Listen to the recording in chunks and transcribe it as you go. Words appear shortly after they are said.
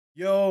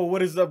Yo,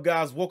 what is up,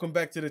 guys? Welcome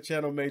back to the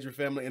channel, Major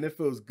Family, and it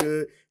feels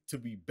good to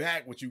be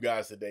back with you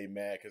guys today,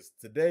 man, because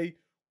today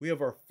we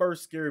have our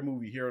first scary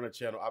movie here on the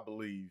channel, I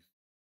believe,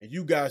 and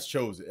you guys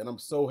chose it, and I'm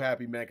so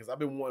happy, man, because I've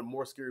been wanting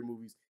more scary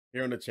movies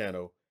here on the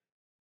channel.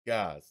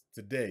 Guys,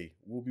 today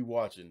we'll be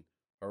watching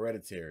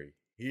Hereditary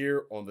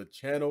here on the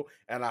channel,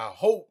 and I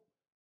hope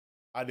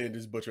I didn't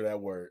just butcher that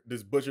word,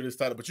 butcher this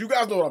title, but you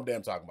guys know what I'm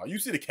damn talking about. You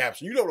see the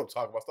caption, you know what I'm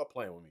talking about. Stop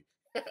playing with me.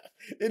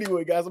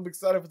 Anyway, guys, I'm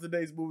excited for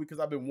today's movie because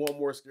I've been wanting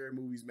more scary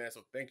movies, man.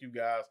 So thank you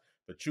guys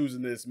for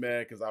choosing this,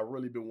 man, because I've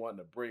really been wanting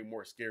to bring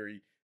more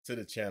scary to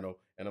the channel,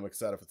 and I'm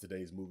excited for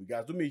today's movie.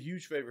 Guys, do me a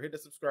huge favor. Hit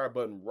that subscribe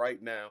button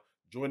right now.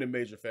 Join the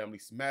Major Family.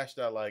 Smash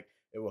that like.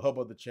 It will help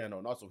out the channel.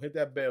 And also hit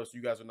that bell so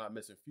you guys are not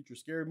missing future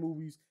scary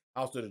movies.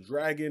 House of the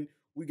Dragon.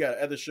 We got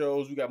other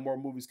shows. We got more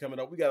movies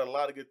coming up. We got a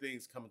lot of good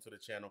things coming to the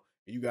channel,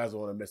 and you guys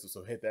don't want to miss it,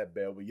 so hit that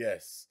bell. But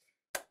yes,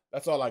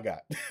 that's all I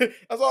got.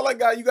 That's all I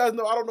got. You guys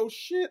know I don't know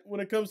shit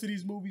when it comes to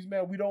these movies,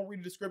 man. We don't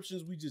read the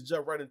descriptions. We just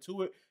jump right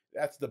into it.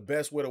 That's the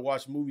best way to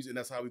watch movies, and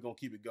that's how we're going to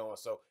keep it going.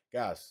 So,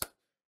 guys,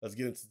 let's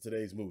get into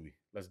today's movie.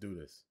 Let's do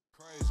this.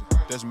 Crazy.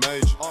 That's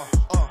major.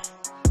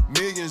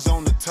 Millions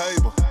on the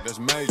table. That's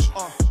major.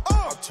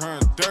 I turn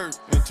dirt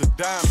into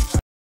diamonds.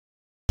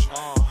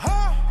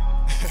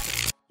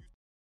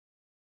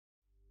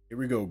 Here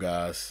we go,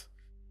 guys.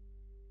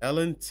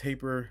 Ellen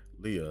Taper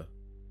Leah,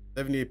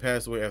 78,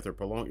 passed away after a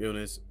prolonged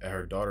illness at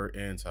her daughter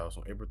Ann's house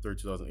on April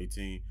 3rd,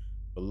 2018.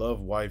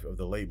 Beloved wife of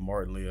the late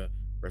Martin Leah,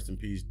 rest in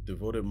peace.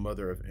 Devoted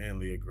mother of Ann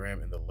Leah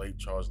Graham and the late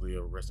Charles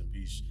Leah, rest in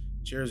peace.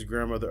 Cherished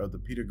grandmother of the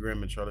Peter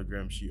Graham and Charlotte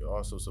Graham. She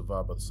also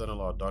survived by the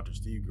son-in-law, Dr.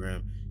 Steve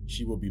Graham.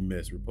 She will be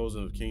missed.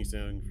 Reposing of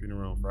Kingston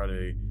funeral on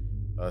Friday,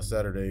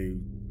 Saturday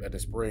at the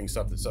spring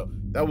something. So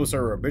that was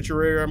her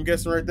obituary, I'm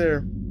guessing, right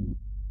there.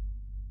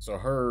 So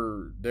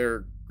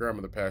their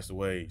grandmother passed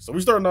away. So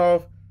we starting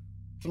off,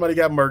 somebody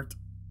got murked.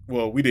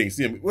 Well, we didn't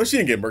see him. Well, she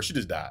didn't get murked. She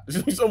just died.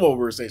 Some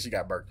over saying she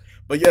got murked.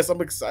 But yes,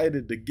 I'm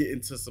excited to get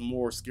into some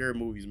more scary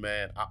movies,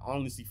 man. I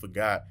honestly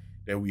forgot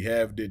that we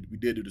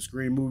did do the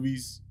Scream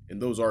movies,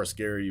 and those are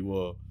scary.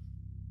 Well,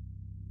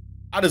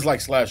 I just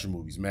like slasher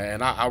movies,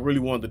 man. I really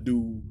wanted to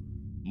do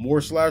more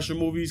slasher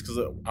movies because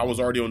I was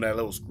already on that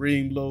little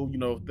Scream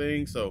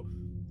thing. So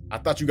I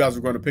thought you guys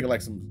were going to pick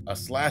like a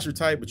slasher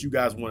type, but you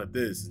guys wanted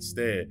this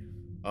instead.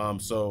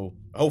 So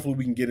hopefully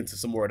we can get into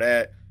some more of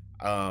that.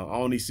 I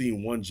only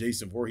seen one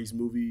Jason Voorhees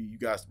movie. We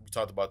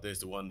talked about this,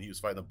 the one he was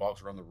fighting the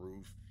boxer on the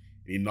roof.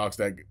 And he knocks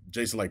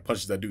Jason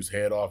punches that dude's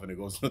head off and it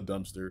goes in the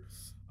dumpster.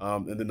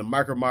 And then the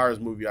Michael Myers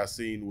movie I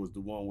seen was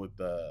the one with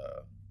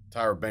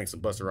Tyra Banks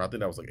and Buster. I think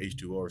that was like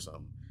H2O or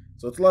something.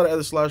 So it's a lot of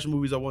other slasher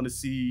movies I want to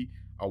see.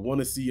 I want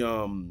to see it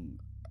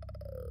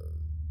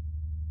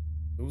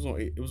was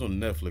on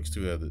Netflix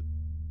too.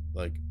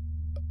 What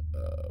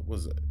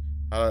was it?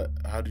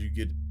 How did you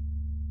get?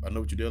 I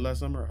Know What You Did Last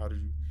Summer. How did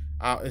you?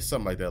 It's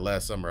something like that.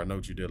 Last Summer, I Know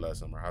What You Did Last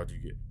Summer. How did you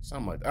get?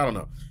 Something like that. I don't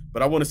know,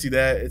 but I want to see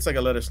that. It's like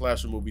a lot of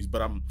slasher movies,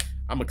 but I'm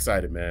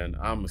excited, man.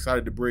 I'm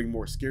excited to bring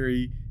more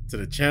scary to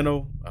the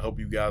channel. I hope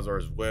you guys are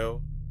as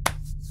well.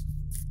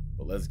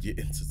 But let's get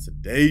into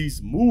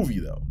today's movie,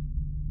 though.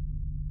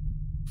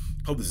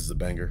 Hope this is a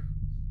banger.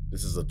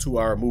 This is a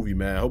 2-hour movie,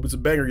 man. Hope it's a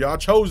banger. Y'all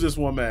chose this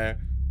one,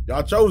 man.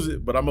 Y'all chose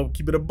it, but I'm gonna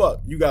keep it a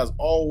buck. You guys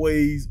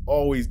always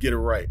get it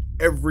right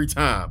every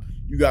time.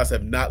 You guys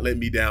have not let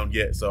me down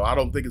yet, so I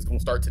don't think it's gonna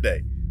start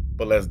today.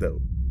 But let's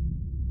do.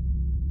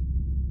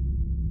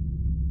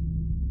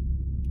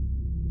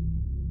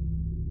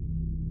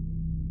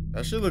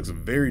 That shit looks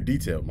very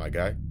detailed, my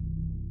guy.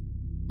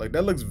 Like,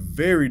 that looks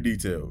very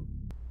detailed.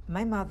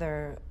 My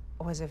mother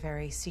was a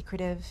very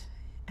secretive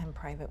and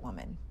private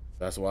woman.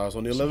 That's why I was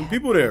only 11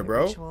 people there,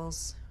 bro.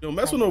 Rituals, you don't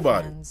mess with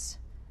nobody. Friends,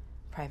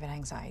 private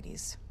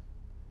anxieties.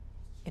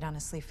 It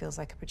honestly feels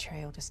like a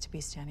betrayal just to be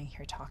standing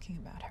here talking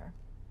about her.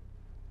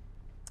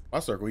 My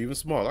circle even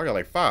small. I got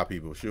like 5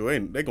 people. Sure,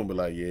 they gonna be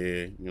like,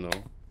 yeah,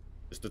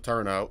 it's the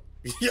turnout.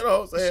 You know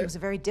what I'm saying? She was a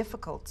very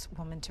difficult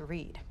woman to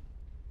read.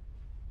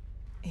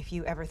 If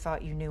you ever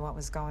thought you knew what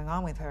was going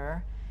on with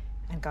her,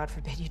 and God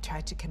forbid you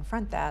tried to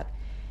confront that.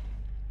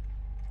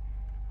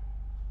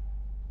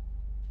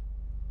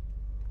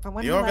 But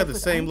when they all got the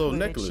same little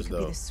necklace, she could though.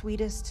 Be the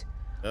sweetest,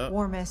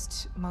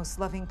 warmest, most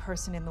loving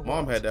person in the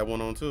world. Mom had that one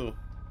on too.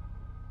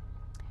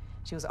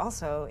 She was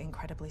also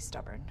incredibly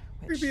stubborn.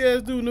 Creepy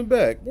ass dude in the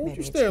back. What would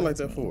you stare like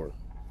that for?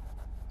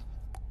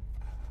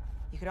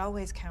 You could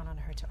always count on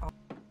her to.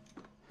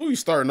 Who you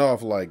starting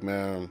off like,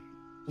 man?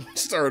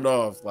 Starting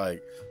off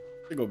like,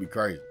 it's gonna be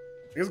crazy.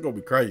 It's gonna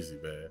be crazy,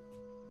 man.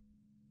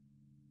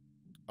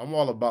 I'm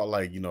all about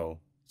like,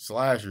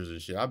 slashers and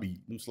shit.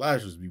 Them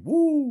slashers be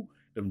woo,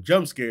 them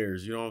jump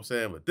scares, you know what I'm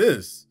saying? But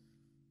this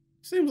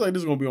seems like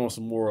this is gonna be on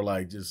some more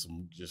like just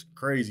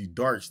crazy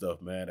dark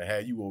stuff, man. That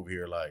had you over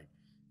here like,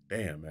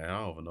 damn, man, I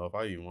don't even know if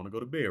I even want to go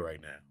to bed right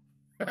now.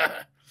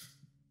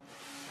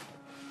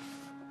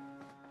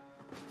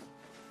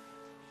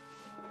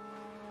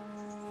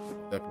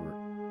 Separate.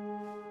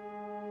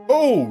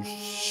 Oh,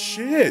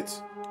 shit.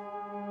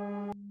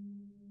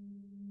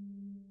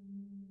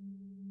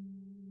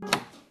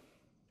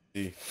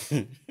 See,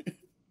 See,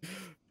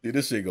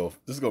 this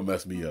is gonna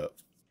mess me up.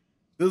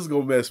 This is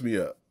gonna mess me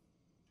up.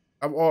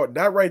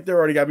 That right there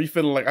already got me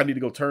feeling like I need to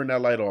go turn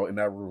that light on in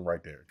that room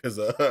right there. Cause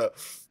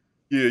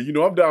yeah, you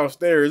know, I'm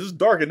downstairs. It's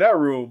dark in that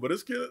room, but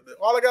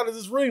all I got is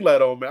this ring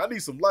light on, man. I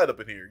need some light up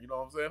in here. You know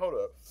what I'm saying? Hold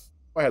up.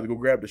 I had to go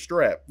grab the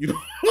strap. You know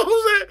what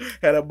I'm saying?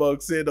 Had that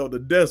mug sitting on the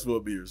desk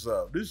for me or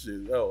something. This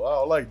shit, I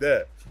don't like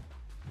that.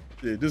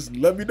 Yeah, just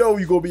let me know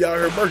you gonna be out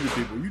here murking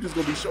people. You just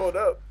gonna be showing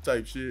up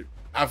type shit.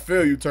 I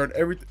feel you turn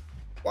everything.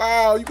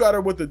 Wow, you got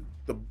her with the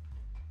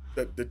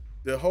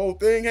whole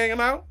thing hanging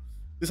out.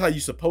 This is how you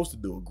supposed to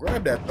do it.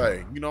 Grab that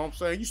thing. You know what I'm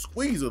saying? You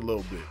squeeze it a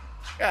little bit.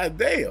 God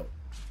damn.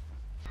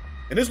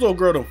 And this little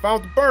girl done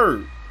found the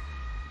bird.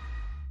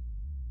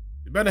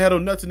 You better have no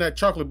nuts in that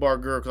chocolate bar,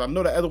 girl, because I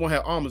know the other one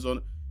had almonds on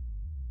it.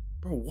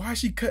 Bro, why is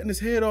she cutting his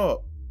head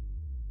off?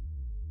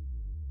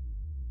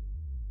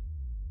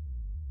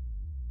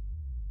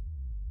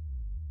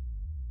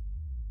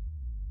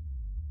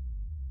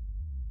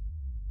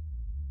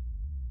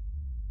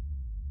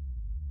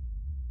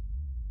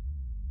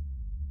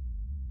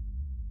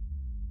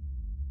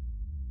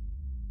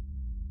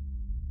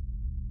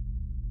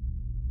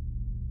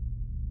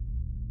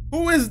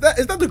 Who is that?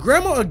 Is that the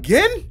grandma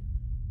again?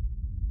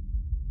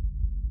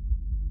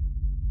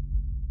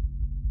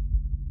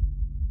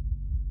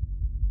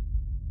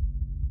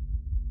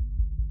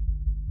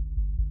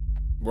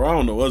 Bro, I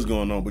don't know what's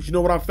going on, but you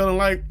know what I'm feeling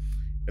like?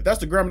 If that's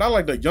the grandma, I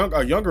like a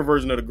younger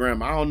version of the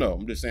grandma. I don't know.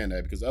 I'm just saying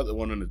that because the other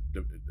one in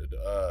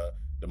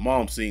the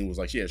mom scene was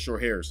like she had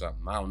short hair or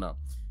something. I don't know.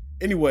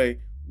 Anyway,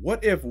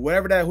 what if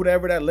whoever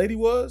that lady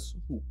was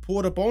who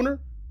pulled up on her,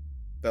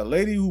 that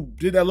lady who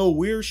did that little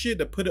weird shit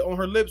that put it on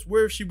her lips,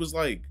 where if she was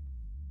like,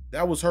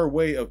 that was her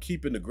way of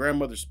keeping the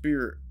grandmother's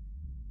spirit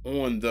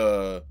on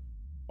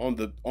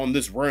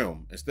this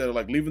realm instead of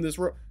like leaving this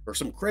realm or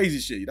some crazy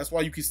shit. That's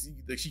why you can see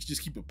that she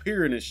just keep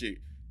appearing and shit.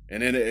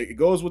 And then it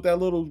goes with that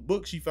little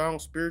book she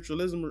found,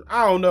 spiritualism, or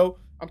I don't know.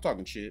 I'm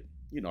talking shit.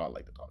 You know I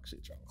like to talk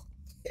shit,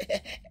 y'all.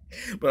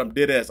 But I'm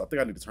dead ass. I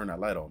think I need to turn that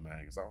light on,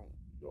 man, because I don't,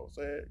 you know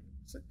what I'm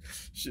saying?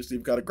 Shit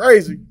seems kind of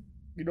crazy.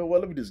 You know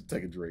what? Let me just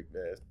take a drink,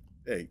 man.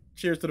 Hey,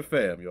 cheers to the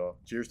fam, y'all.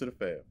 Cheers to the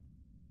fam.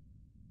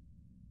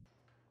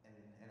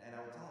 And I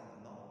would tell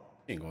him, no.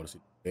 Ain't going to see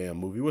the damn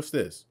movie. What's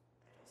this?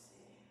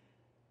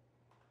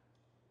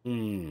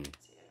 In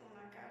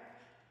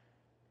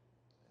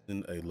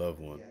a loved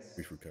one.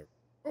 Brief recovery.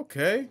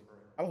 Okay.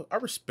 I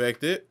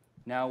respect it.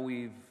 Now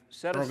we've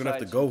set I'm aside gonna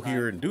have to go some time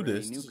here and do for any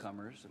this.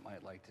 newcomers that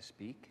might like to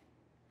speak.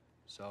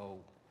 So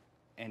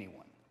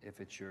anyone, if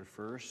it's your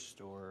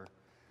first or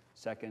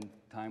second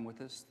time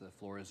with us, the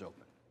floor is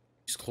open.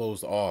 She's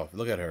closed off.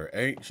 Look at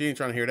her. She ain't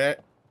trying to hear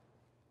that.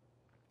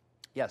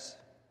 Yes.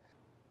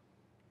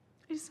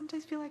 I just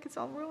sometimes feel like it's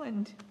all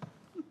ruined.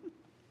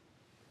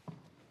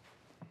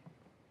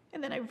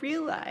 And then I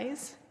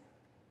realize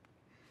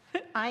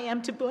that I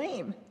am to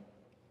blame.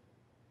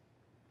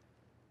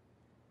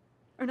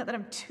 Or not that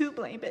I'm to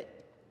blame, but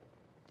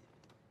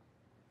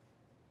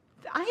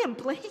I am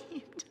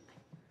blamed.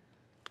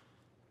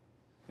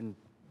 And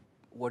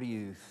what do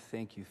you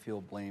think you feel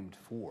blamed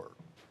for?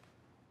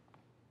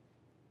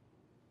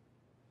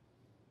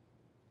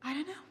 I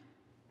don't know.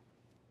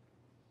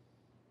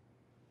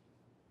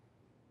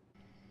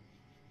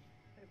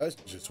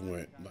 That just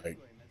went like,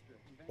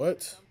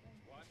 what?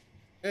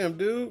 Damn,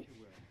 dude.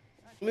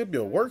 Live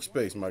your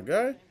workspace, my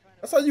guy.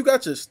 That's how you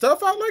got your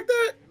stuff out like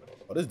that?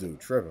 Oh, this dude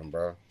tripping,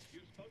 bro.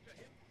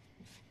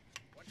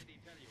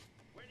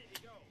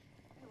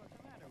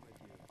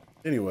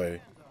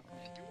 Anyway,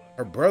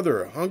 her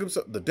brother hung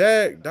himself. The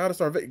dad died of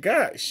starvation.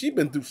 God, she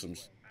been through some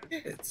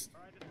shit.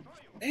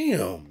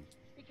 Damn.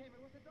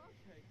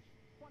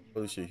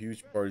 Holy shit,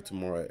 huge party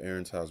tomorrow at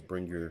Aaron's house.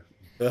 Bring your...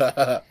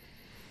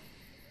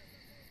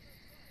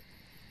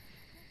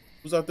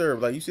 Who's out there?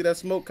 Like, you see that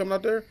smoke coming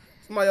out there?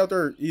 Somebody out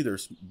there either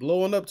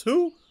blowing up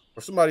too,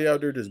 or somebody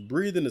out there just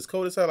breathing as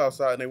cold as hell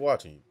outside and they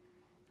watching you.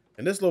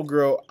 And this little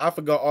girl, I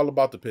forgot all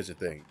about the picture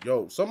thing.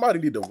 Yo, somebody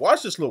need to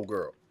watch this little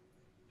girl.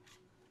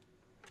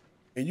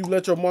 And you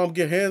let your mom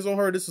get hands on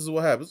her, this is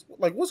what happens.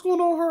 Like, what's going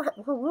on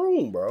in her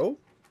room, bro?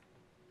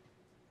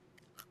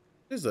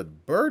 There's a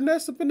bird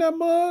nest up in that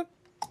mug?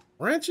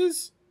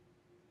 Branches?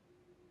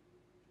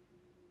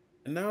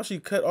 And now she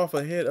cut off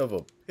a head of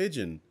a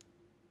pigeon.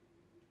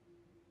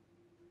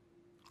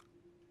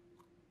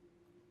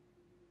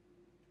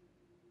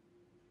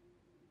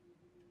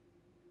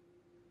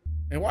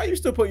 And why you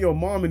still put your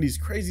mom in these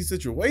crazy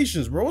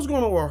situations, bro? What's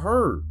going on with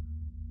her?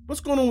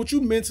 What's going on with you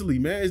mentally,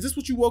 man? Is this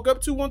what you woke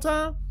up to one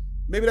time?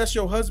 Maybe that's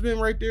your husband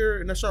right there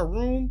and that's your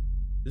room.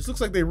 This looks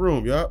like their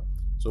room, yup.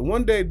 So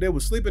one day they were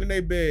sleeping in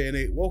their bed and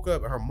they woke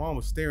up and her mom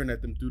was staring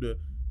at them through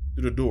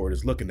the door,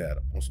 just looking at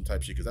them on some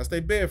type of shit. Cause that's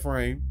their bed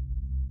frame.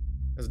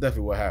 That's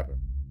definitely what happened.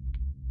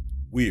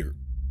 Weird.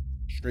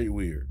 Straight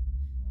weird.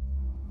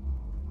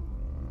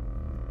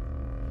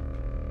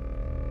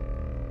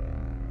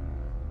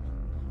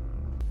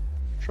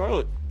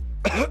 Charlotte.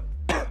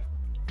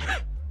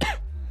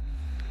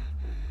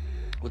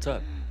 What's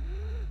up?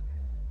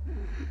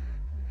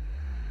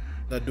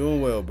 Not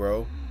doing well,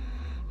 bro.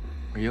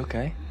 Are you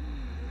okay?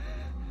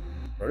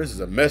 Bro, this is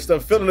a messed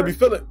up feeling to be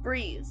feeling.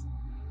 Breathe.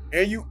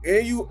 And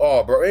you,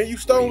 oh, bro, and you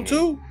stoned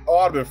too? Oh,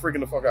 I'd have been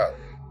freaking the fuck out.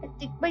 I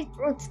think my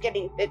throat's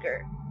getting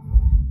bigger.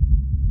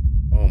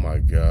 Oh my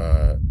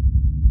God.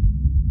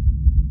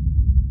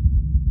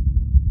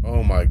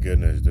 Oh my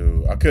goodness,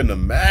 dude. I couldn't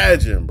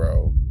imagine,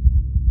 bro.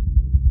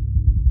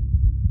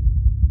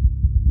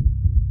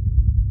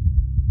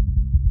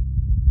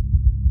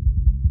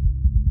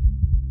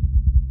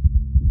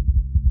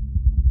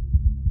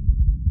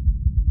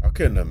 I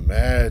couldn't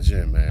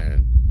imagine,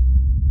 man.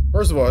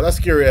 First of all, that's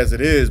scary as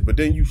it is, but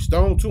then you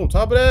stoned too on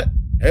top of that?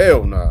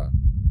 Hell nah.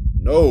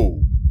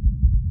 No.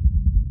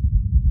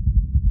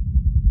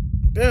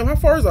 Damn, how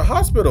far is the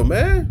hospital,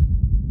 man?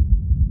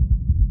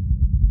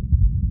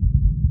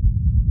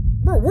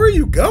 Bro, where are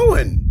you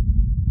going?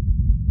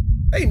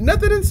 Ain't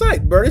nothing in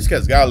sight, bro. These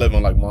guys gotta live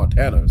in like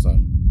Montana or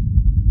something.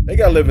 They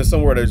gotta live in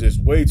somewhere that's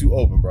just way too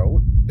open,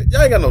 bro.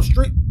 Y'all ain't got no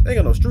street. They ain't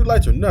got no street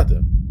lights or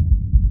nothing.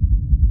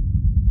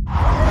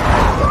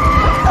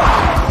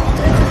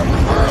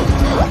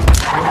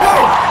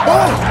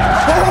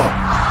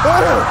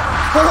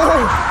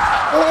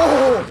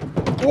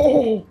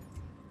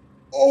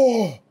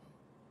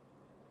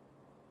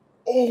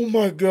 Oh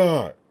my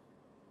God.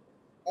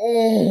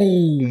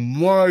 Oh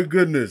my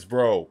goodness,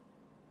 bro.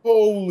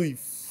 Holy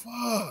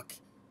fuck.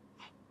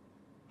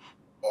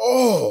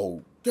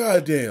 Oh,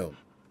 goddamn.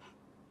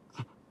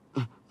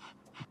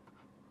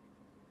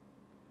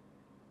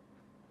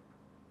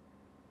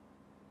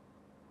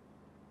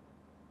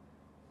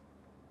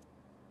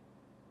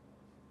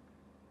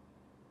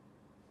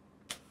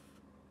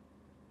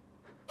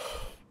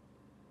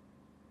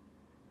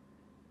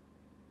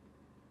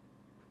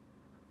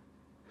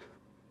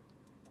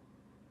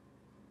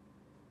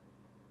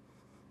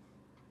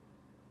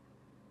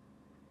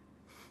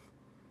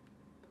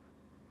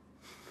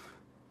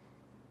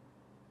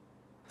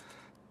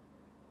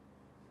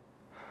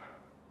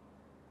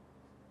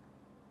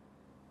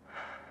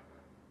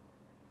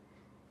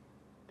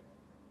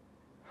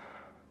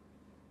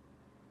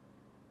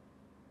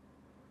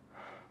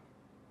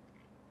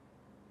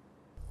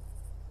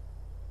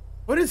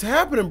 What is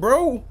happening,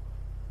 bro?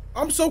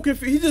 I'm so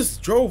confused. He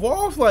just drove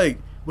off. Like,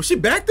 was she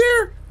back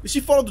there? Did she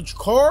follow the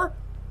car?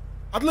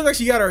 I look like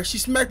she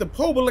smacked the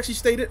pole, but like she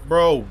stayed it.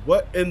 Bro,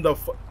 what in the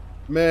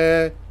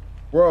man?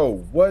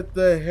 Bro, what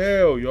the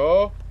hell,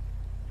 y'all?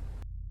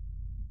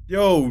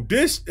 Yo,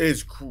 this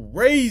is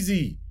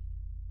crazy.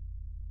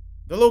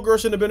 The little girl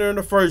shouldn't have been there in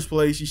the first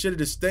place. She should have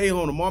just stayed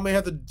home. The mom may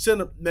have to send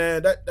her.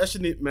 Man, that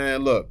shouldn't.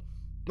 Man, look,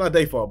 not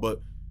their fault,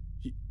 but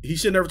he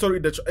should never told her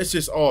that. It's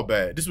just all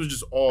bad. This was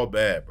just all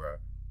bad, bro.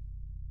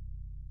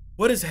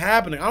 What is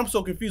happening? I'm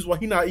so confused why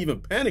he not even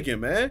panicking,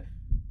 man.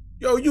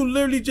 Yo, you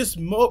literally just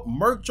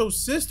murked your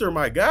sister,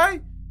 my guy.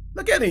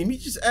 Look at him.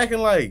 He's just acting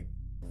like.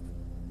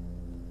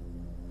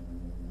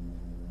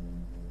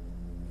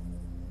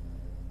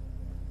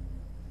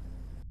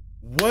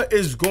 What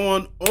is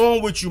going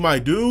on with you, my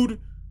dude?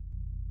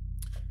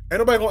 Ain't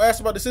nobody gonna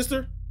ask about the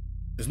sister?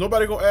 Is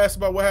nobody gonna ask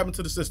about what happened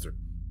to the sister?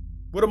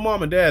 Where the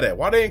mom and dad at?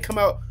 Why they ain't come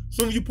out as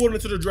soon as you pulled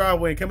into the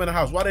driveway and came in the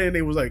house? Why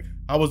they was like,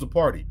 how was the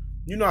party?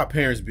 You know how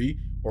parents be.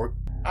 Or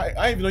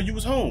I even know you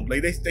was home.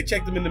 Like they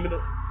checked them in the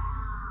middle.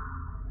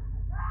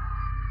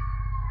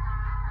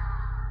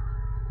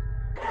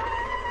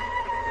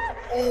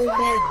 Oh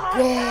my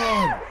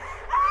God.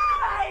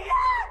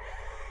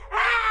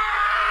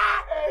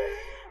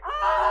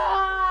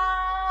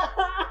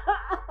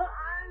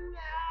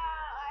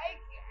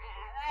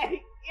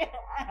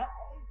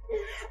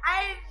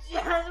 I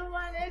just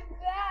want to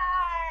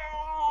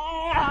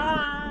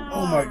die.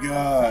 Oh my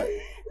God.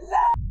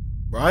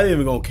 Bro, I ain't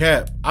even gonna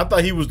cap. I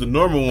thought he was the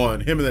normal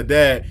one, him and the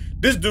dad.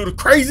 This dude is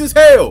crazy as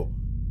hell.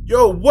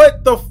 Yo,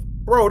 what the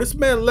bro, this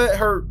man left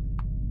her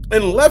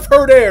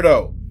there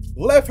though.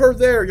 Left her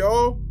there,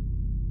 y'all.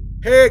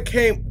 Head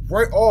came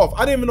right off.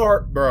 I didn't even know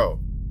her, bro.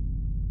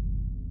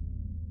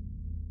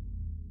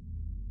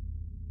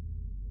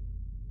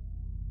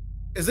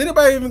 Is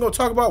anybody even gonna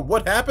talk about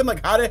what happened?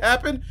 Like how that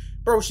happened?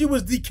 Bro, she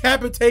was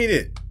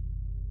decapitated.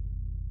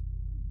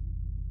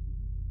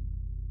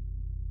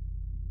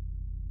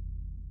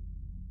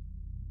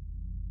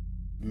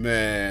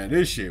 Man,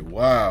 this shit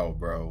wow,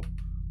 bro.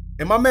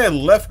 And my man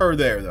left her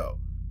there though.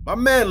 My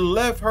man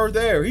left her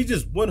there. He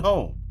just went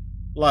home.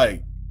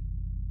 Like,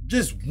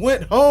 just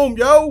went home,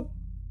 yo.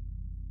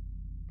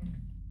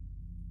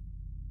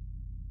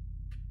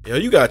 Yo,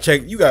 you gotta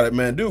check,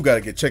 man, dude gotta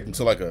get checked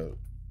into like a,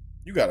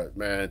 you gotta,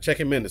 man, check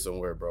him into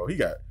somewhere, bro. He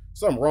got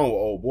something wrong with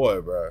old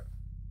boy, bro.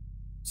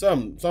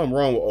 Something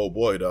wrong with old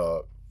boy,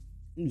 dog.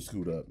 Let me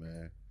scoot up,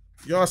 man.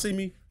 Y'all see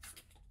me?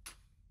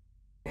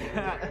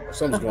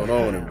 Something's going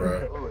on with him,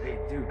 bro. Oh, hey,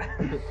 dude,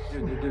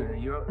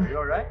 you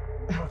all right?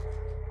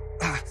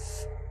 I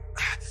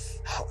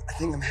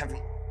think I'm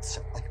having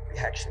some like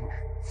reaction.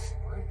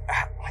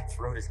 My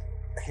throat is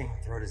getting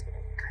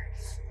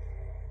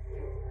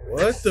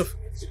What the?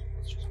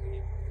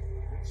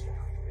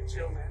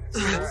 Chill, man.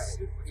 It's all right.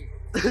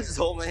 This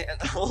whole man,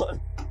 hold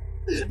on.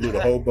 Blew the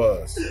whole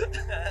bus.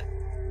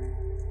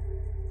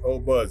 Whole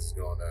buzz is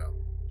going down.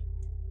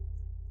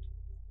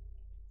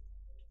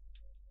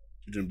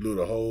 You just blew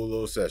the whole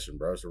little session,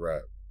 bro. It's a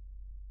wrap.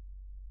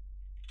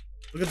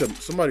 Look at them.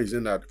 Somebody's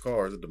in that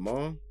car. Is it the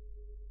mom?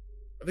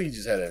 I think he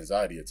just had an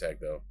anxiety attack,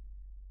 though.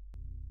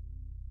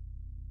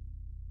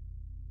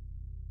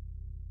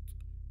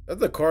 That's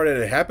the car that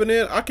it happened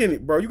in? I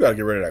can't, bro, you gotta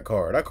get rid of that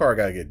car. That car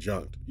gotta get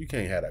junked. You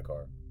can't have that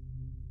car.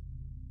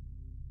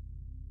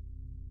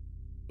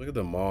 Look at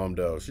the mom,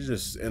 though. She's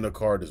just in the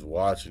car just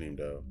watching him,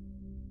 though.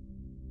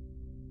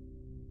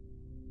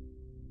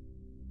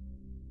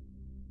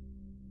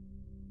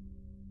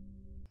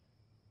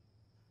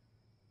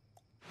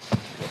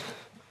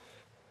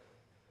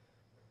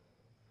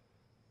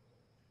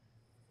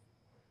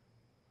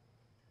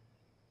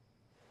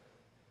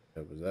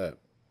 What was that?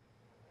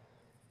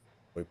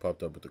 Boy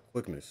popped up with the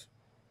quickness.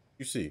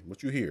 You see,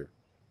 what you hear?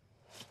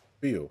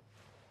 Feel. You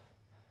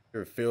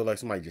ever feel like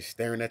somebody just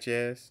staring at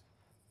your ass?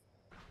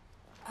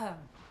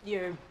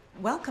 You're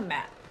welcome,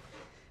 Matt.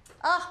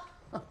 Oh,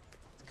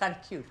 it's kind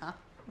of cute, huh?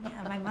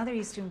 Yeah, my mother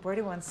used to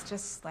embroider ones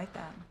just like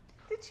that.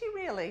 Did she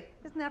really?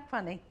 Isn't that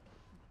funny?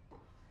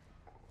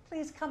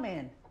 Please come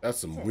in. That's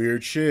some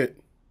weird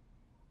shit.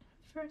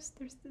 First,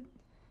 there's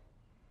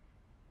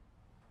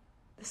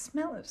the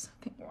smell of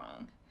something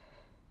wrong.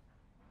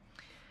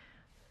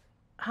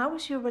 How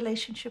was your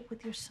relationship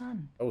with your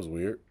son? That was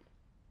weird.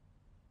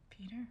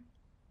 Peter?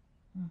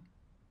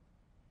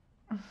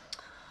 Oh,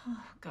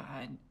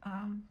 God.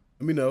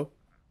 Let me know.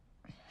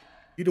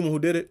 You the one who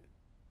did it?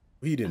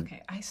 He didn't.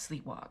 Okay, I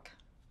sleepwalk.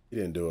 He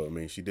didn't do it. I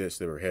mean, she did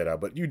slip her head out,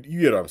 but you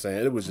get what I'm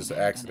saying. It was just an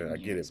accident. I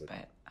get it.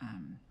 But a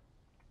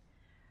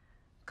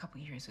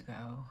couple years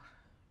ago,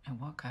 I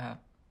woke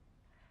up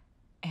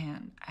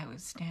and I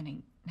was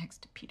standing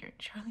next to Peter and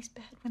Charlie's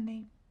bed when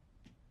they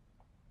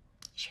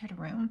shared a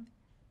room.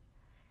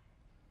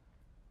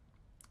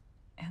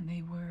 And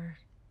they were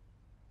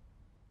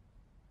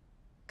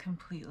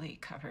completely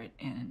covered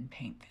in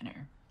paint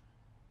thinner.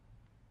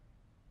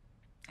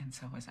 And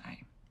so was I,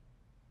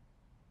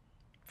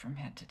 from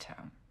head to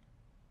toe.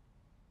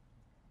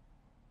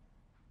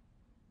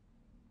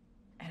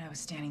 And I was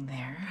standing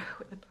there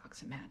with a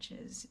box of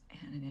matches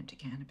and an empty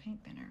can of paint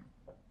thinner.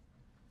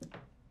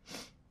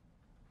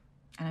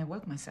 And I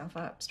woke myself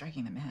up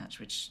striking the match,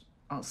 which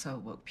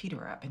also woke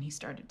Peter up, and he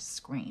started to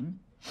scream.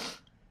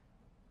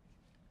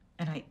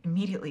 And I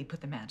immediately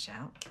put the match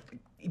out.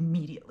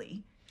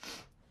 Immediately.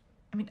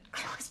 I mean, I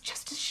was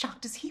just as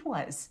shocked as he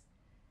was.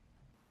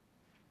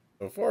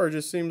 So far, it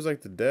just seems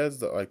like the dad's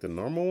the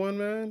normal one,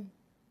 man.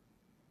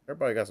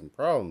 Everybody got some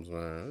problems,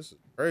 man. This is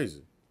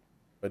crazy.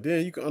 But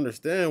then you can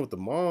understand with the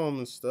mom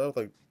and stuff,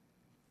 like,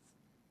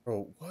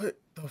 bro, what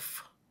the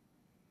fuck?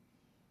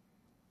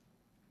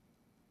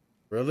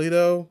 Really,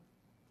 though?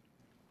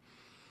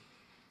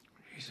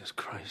 Jesus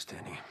Christ,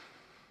 Annie.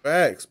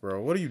 Facts,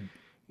 bro. What are you...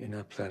 You're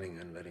not planning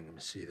on letting him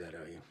see that,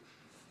 are you?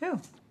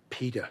 Who?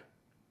 Peter.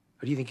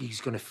 How do you think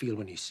he's going to feel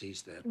when he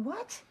sees that?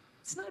 What?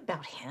 It's not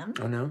about him.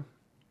 Oh, no?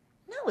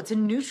 No, it's a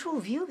neutral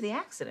view of the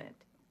accident.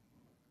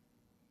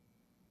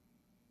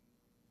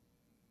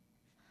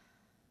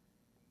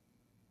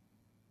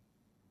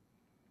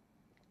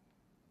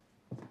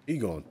 He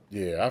going,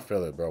 yeah, I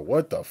feel it, bro.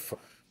 What the fuck?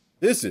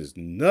 This is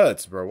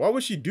nuts, bro. Why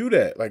would she do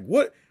that? Like,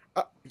 what?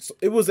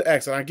 It was an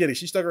accident. I get it.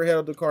 She stuck her head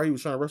out the car. He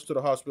was trying to rush to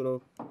the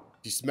hospital.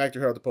 She smacked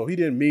her head out the pole. He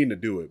didn't mean to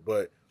do it,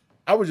 but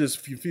I was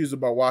just confused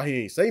about why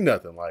he ain't say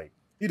nothing. Like,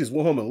 he just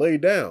went home and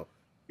laid down.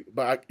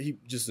 But he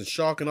just in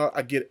shock and all.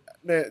 I get it.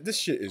 Man, this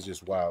shit is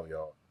just wild,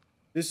 y'all.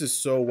 This is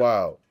so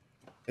wild.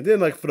 And then,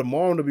 like, for the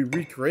mom to be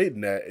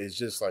recreating that is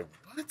just like,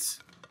 what?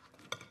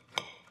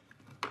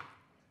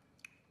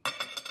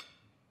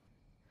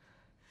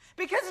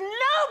 Because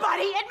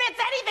nobody admits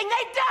anything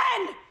they've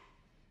done!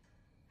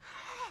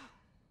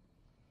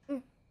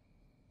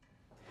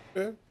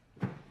 Yeah.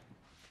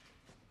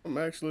 I'm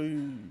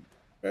actually,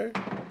 okay.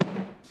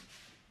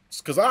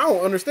 It's because I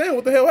don't understand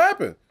what the hell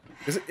happened.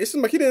 It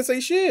seemed like he didn't say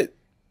shit.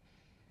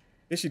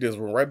 Then she just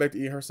went right back to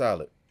eating her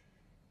salad.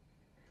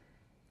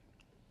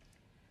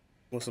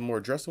 Want some more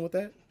dressing with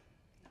that?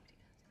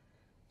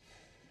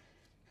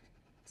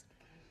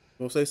 You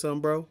want to say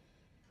something, bro?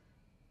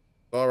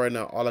 All right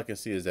now, all I can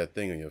see is that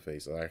thing on your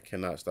face. I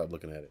cannot stop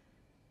looking at it.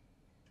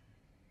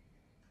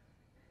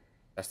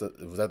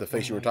 Was that the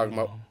face you were talking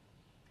about?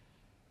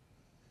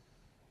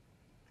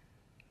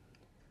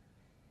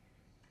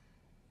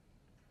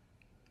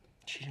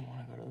 She didn't want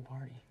to go to the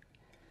party.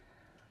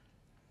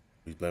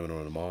 He's blaming it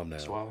on the mom now.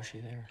 So why was she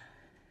there?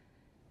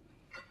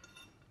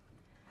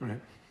 All right,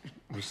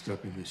 we're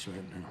stopping this right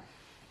now.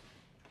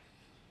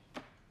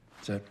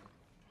 What's that?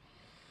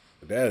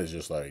 The dad is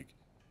just like,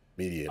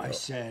 mediator. I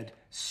said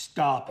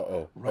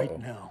stop right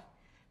now.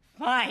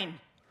 Fine.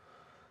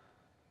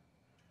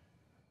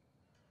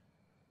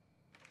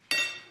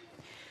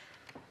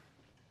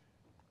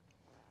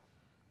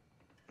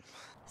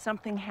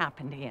 Something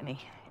happened,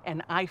 Annie,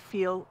 and I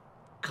feel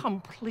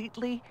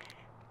completely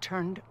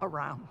turned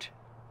around.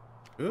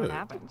 Good. What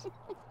happened?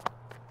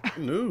 Good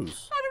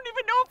news. I don't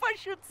even know if I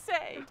should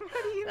say.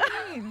 What do you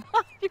mean?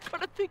 You're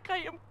gonna think I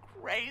am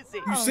crazy.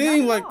 You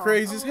seem like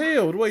crazy as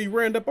hell the way you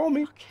ran up on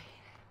me. Okay.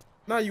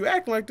 Now you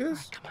act like this.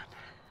 Right, come on.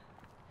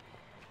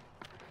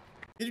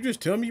 Did you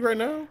just tell me right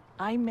now?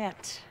 I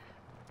met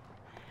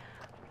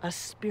a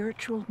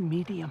spiritual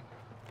medium.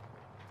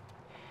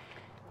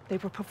 They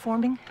were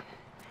performing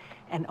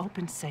an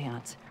open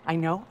seance. I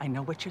know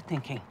what you're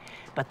thinking,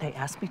 but they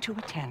asked me to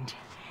attend.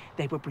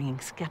 They were bringing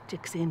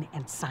skeptics in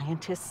and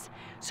scientists,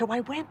 so I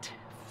went,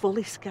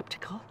 fully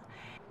skeptical.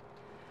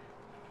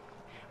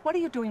 What are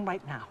you doing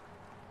right now?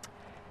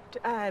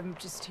 I'm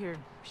just here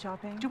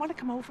shopping. Do you want to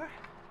come over?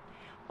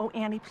 Oh,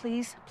 Annie,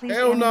 please, please.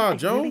 Hell Annie, nah, I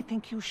Joan. really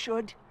think you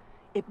should.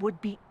 It would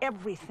be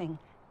everything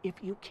if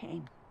you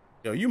came.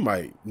 Yo, you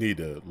might need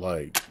to,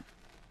 like...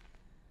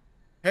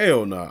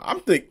 Hell nah.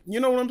 You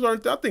know what I'm starting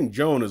to think? I think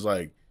Joan is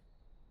like...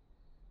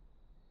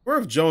 Where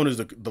if Joan is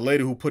the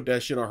lady who put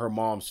that shit on her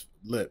mom's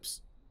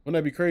lips?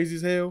 Wouldn't that be crazy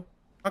as hell?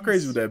 How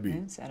crazy would that be?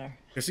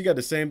 Because she got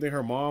the same thing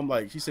her mom,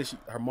 like, she said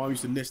her mom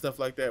used to knit stuff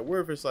like that.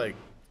 Where if it's like,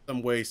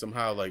 some way,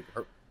 somehow, like,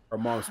 her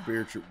mom's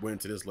spirit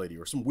went to this lady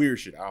or some weird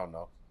shit. I don't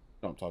know.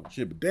 I'm talking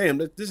shit, but damn,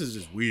 this is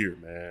just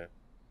weird, man.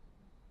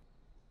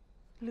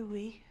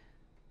 Louis,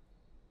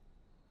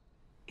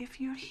 if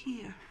you're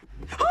here.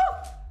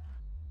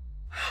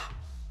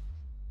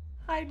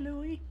 Hi,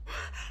 Louis.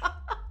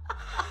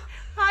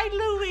 Hi,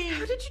 Louis.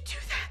 How did you do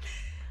that?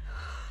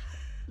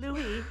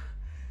 Louis,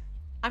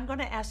 I'm going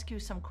to ask you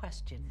some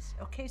questions,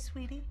 okay,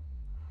 sweetie?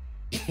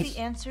 If the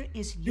answer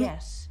is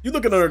yes, you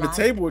looking under the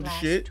slide table with the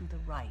glass shit. to the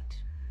right.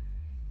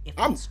 If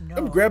I'm it's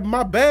no, grabbing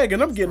my bag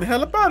and I'm getting the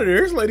hell up out of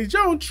there. This lady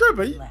Joan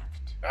tripping. left.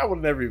 I would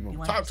never even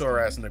You talk to her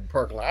ass in the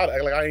parking lot. I'd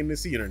act like I ain't even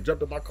seen her and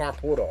jumped in my car and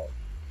pulled off.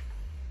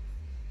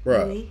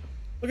 Bruh, Louis,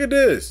 look at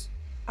this.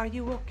 are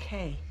you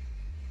okay?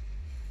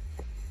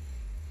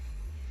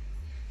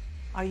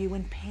 Are you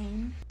in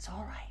pain? It's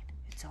all right.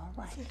 It's all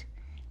right.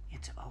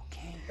 It's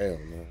okay. Hell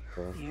no,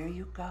 bro. There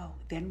you go.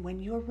 Then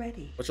when you're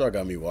ready, What y'all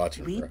got me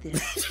watching, read bro?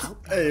 this out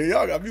loud. Hey,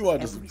 y'all got me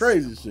watching some Every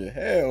crazy single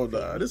shit. Hell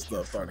nah. This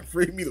stuff starting to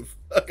freak me the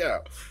fuck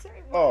out.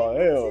 Oh,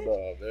 hell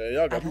no, man.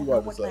 Y'all I got me don't know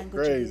watching what something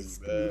language it crazy, is.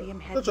 The man. medium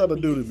had What y'all to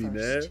to do to read me, it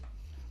man? first.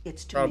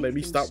 It's to Trying to make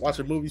me things stop watching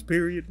start. movies,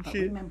 period, and But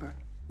shit. remember,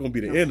 It's gonna be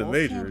the your end of whole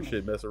Major and family,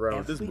 shit messing around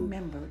with this every movie.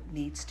 member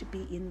needs to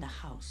be in the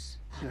house.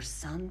 Your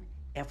son,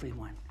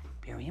 everyone.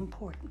 Very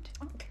important.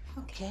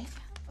 Okay?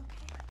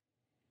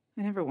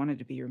 I never wanted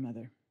to be your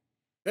mother.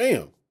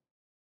 Damn.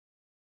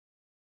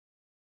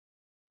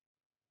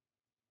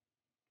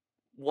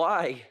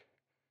 Why?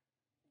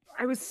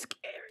 I was scared.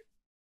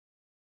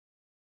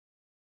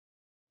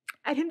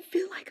 I didn't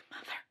feel like a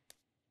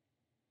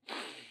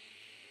mother.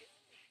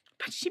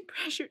 But she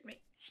pressured me.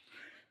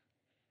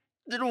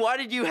 Then why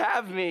did you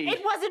have me?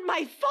 It wasn't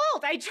my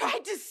fault. I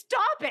tried to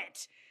stop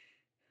it.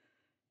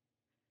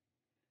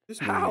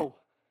 How?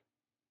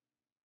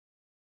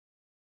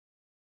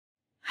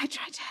 I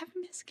tried to have a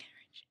miscarriage.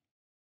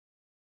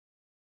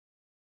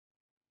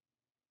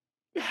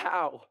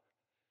 How?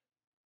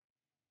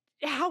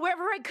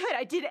 However I could.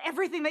 I did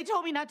everything they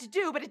told me not to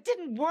do, but it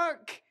didn't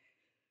work.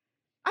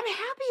 I'm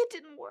happy it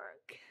didn't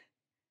work.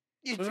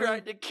 You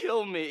tried to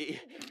kill me.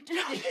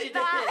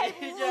 I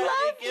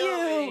love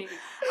you.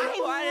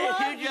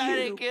 Why did you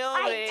try to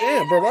kill me?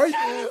 Damn, bro,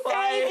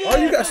 why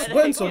you got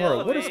sweating so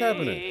hard? What is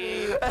happening?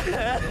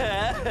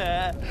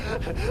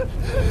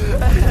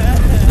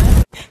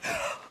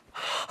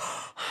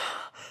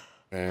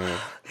 Man.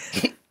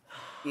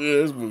 Yeah,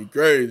 this movie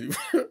crazy.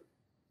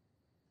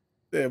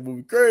 That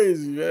movie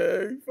crazy,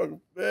 man. You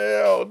fucking, man,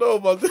 I don't know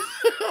about this.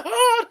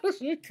 This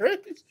shit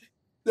crazy.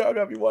 Y'all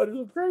got me watching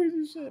some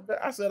crazy shit, man.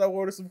 I said I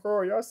wanted some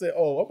Cory. Y'all said,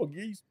 oh, I'm gonna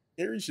give you some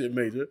scary shit,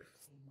 Major.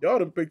 Y'all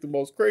done picked the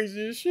most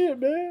craziest shit,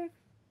 man.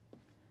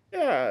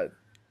 God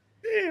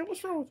damn,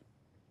 what's wrong with you?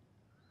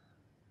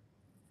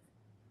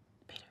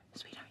 Peter,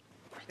 sweetheart.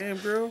 Damn,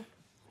 girl.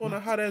 Want a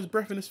hot ass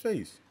breath in his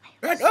face.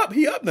 Back up,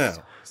 he up now.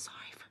 Sorry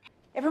for...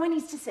 Everyone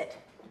needs to sit.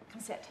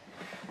 Come sit.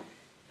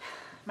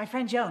 My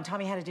friend Joan taught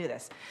me how to do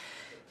this.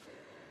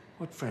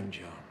 What friend,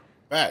 Joan?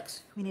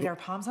 Facts. We need our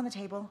palms on the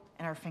table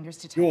and our fingers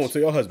to touch. You won't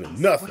tell your husband What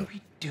nothing. are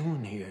we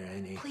doing here,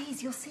 Annie?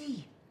 Please, you'll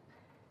see.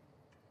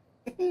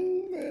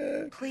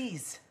 Man.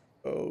 Please.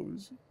 Oh,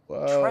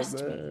 wow, Trust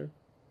me. man.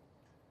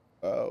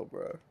 Oh,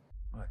 bro.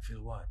 I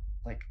feel what?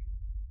 Like,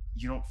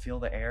 you don't feel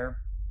the air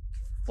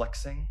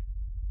flexing?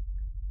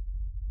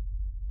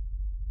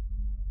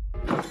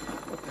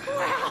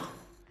 Wow.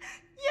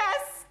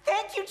 Yes.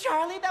 Thank you,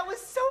 Charlie. That was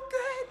so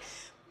good.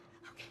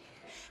 Okay.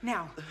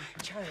 Now,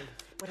 Charlie,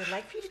 what I'd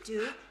like for you to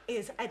do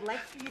is I'd like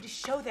for you to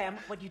show them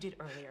what you did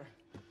earlier.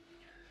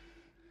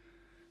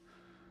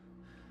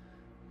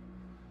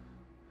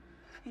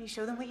 Can you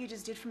show them what you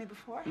just did for me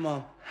before?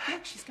 Mom.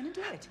 Look, she's gonna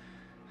do it.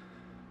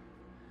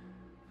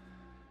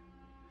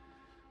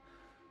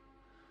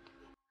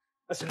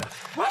 That's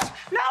enough. What?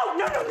 No.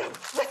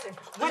 Listen,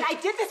 when I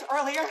did this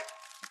earlier,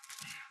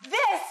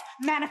 this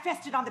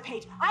manifested on the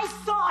page. I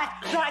saw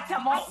it. No, it's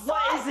Mom,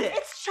 what is it?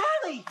 It's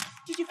Charlie.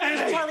 Did you finish,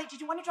 Annie. Charlie? Did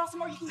you want to draw some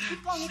more? You can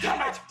keep going.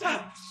 Stop it!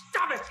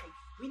 Stop it!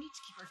 We need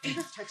to keep our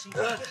fingers touching.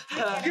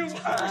 You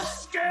are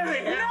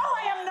scaring him. No,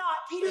 I am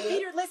not.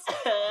 Peter, listen.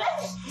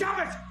 Stop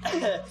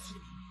it.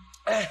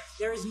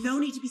 There is no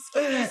need to be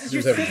scared. This is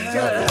your Just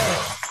having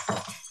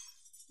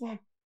sister.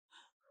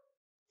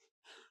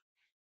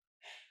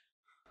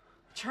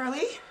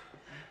 Charlie?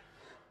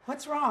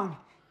 What's wrong?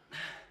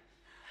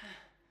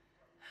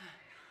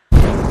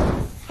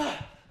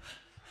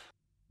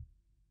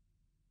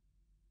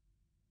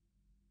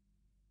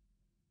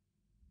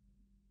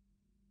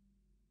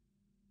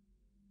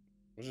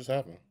 What just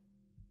happened?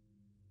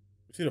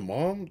 You see the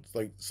mom? It's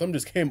like something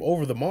just came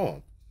over the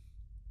mom.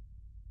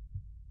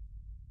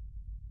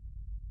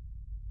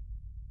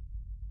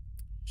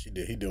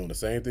 He doing the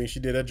same thing she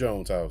did at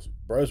Jones' house.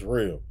 Bro, it's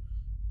real.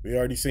 We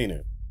already seen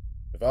it.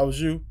 If I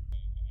was you,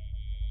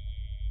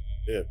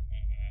 yeah.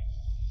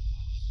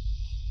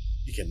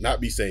 You cannot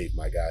be saved,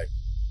 my guy.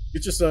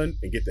 Get your son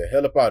and get the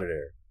hell up out of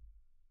there.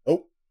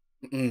 Oh,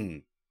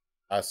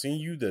 I seen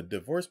you the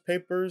divorce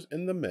papers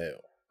in the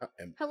mail. I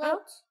am Hello?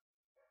 out.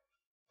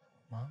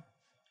 Mom?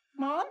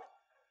 Mom?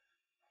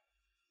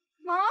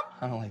 Mom?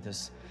 I don't like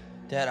this.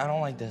 Dad, I don't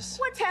like this.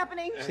 What's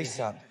happening? Please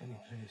stop.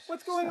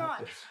 What's going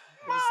on?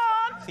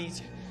 Mom!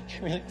 Please,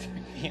 you're really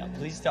freaking me out.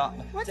 Please stop.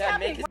 What's Dad,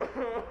 happening? make it.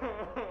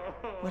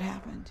 What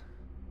happened?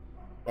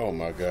 Oh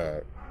my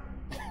god.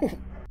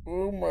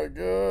 Oh my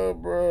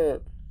god, bro.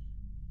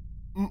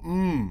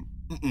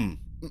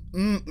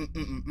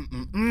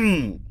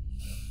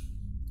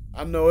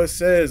 I know it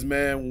says,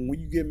 man, when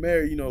you get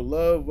married, you know,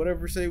 love,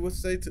 whatever it say,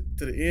 what's it say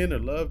to the end, or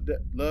love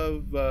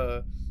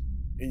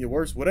in your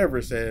worst, whatever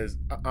it says.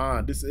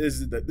 This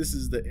is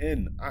the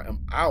end. I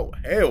am out.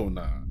 Hell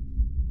nah.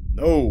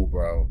 No,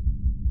 bro.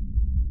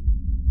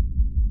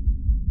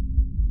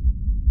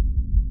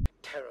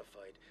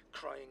 Terrified,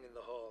 crying in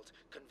the halls,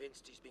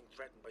 convinced he's being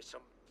threatened by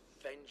some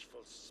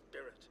vengeful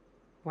spirit.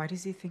 Why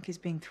does he think he's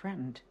being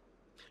threatened?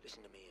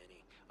 Listen to me,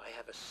 Annie. I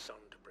have a son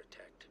to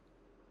protect.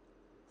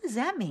 What does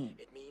that mean?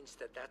 It means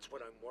that that's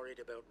what I'm worried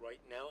about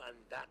right now, and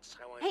that's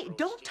how I'm Hey,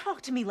 don't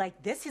talk to me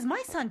like this. He's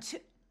my son,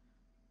 too.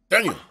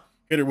 Damn.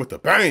 Hit her with the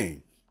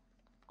bang.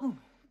 Oh.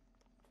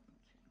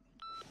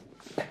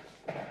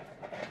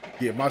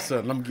 Yeah, my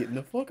son, I'm getting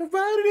the fuck up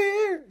out of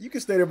there. You can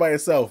stay there by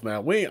yourself,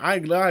 man. I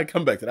ain't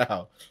come back to the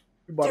house.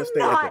 You about to stay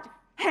not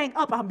hang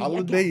up on me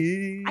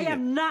holiday. again. I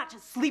am not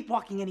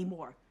sleepwalking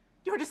anymore.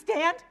 You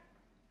understand?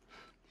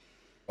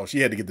 Oh, she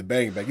had to get the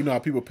bang back. You know how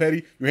people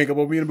petty? You hang up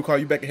on me and we call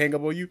you back and hang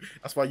up on you?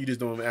 That's why you just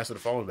don't even answer the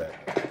phone back.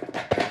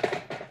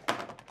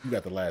 You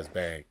got the last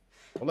bang.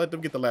 Don't let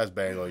them get the last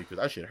bang on you, because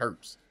that shit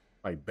hurts.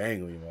 Like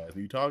bang on your ass. Are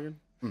you talking?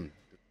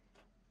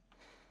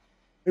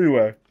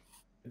 Anyway.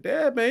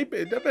 Dad, man,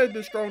 that man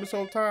been strong this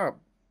whole time.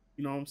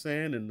 You know what I'm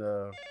saying? And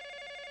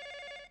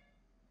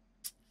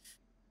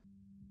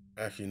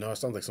actually, no, it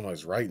sounds like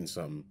somebody's writing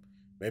something.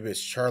 Maybe it's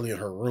Charlie in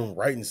her room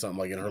writing something,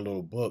 like in her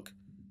little book.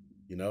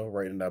 You know,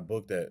 writing that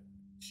book that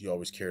she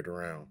always carried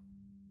around.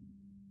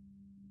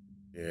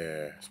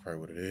 Yeah, that's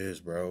probably what it is,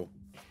 bro.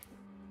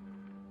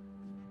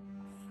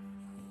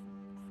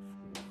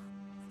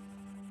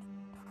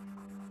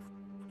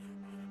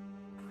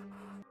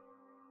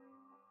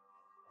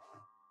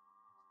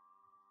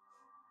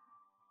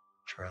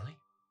 Charlie?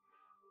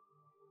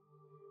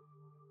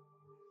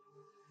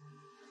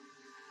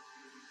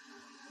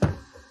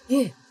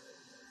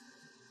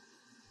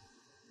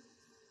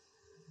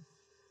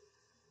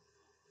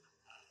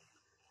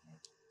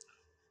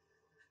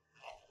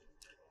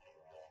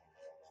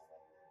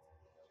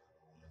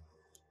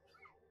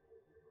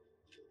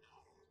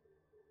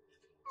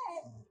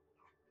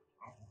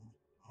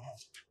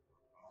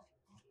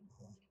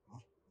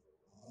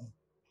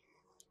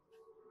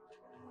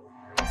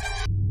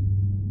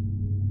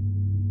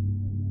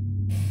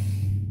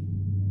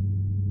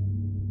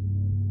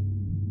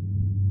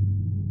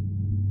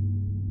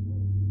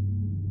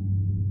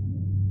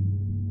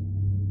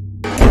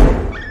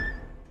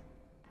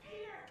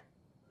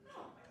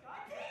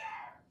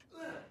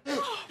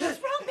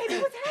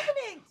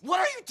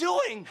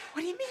 doing?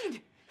 What do you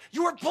mean?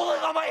 You were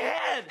pulling on my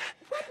head.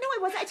 What? No, I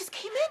wasn't. I just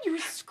came in. You were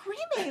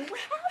screaming. What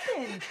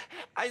happened?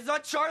 I saw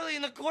Charlie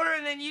in the corner,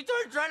 and then you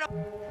started trying to...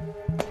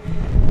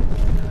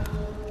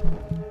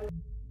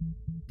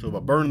 So by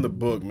burning the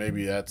book,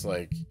 maybe that's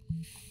like...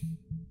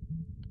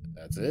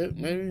 That's it,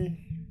 maybe?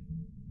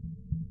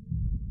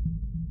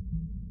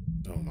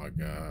 Oh my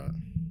God.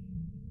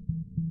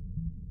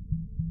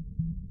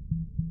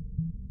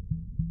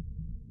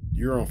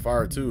 You're on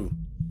fire too.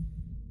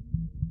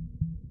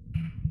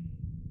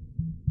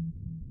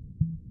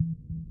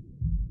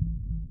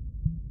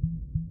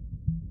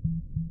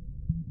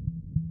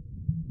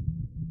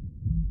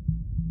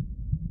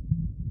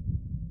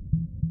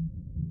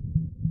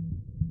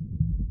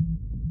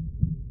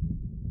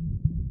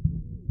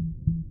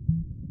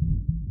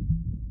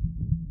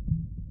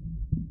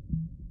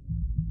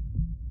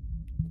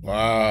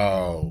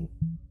 Wow.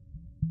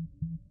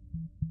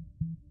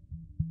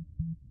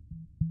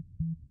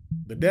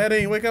 The dad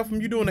ain't wake up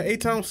from you doing an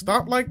 8-time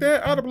stop like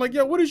that? I'd have been like,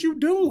 yo, what is you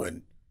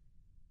doing?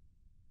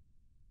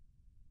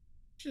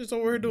 She's just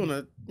over here doing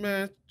that.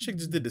 Man, chick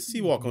just did the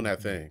sea walk on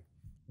that thing.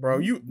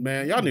 Bro,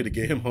 y'all need to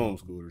get him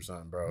homeschooled or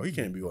something, bro. He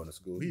can't be going to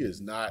school. He is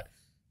not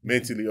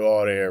mentally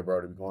all there, bro,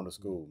 to be going to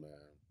school, man.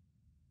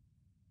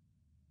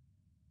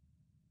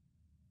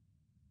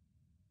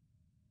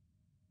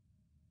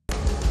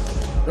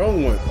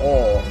 Joan went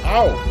all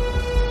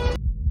out.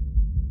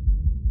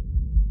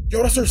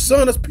 Yo, that's her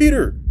son. That's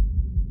Peter.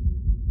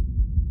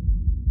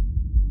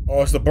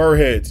 Oh, it's the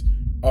Burheads.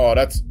 Oh,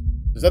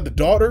 is that the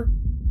daughter?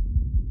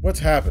 What's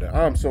happening?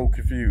 I'm so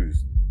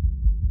confused.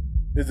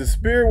 Is the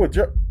spirit with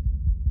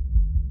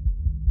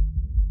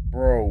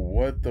Bro,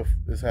 what the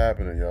is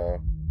happening, y'all?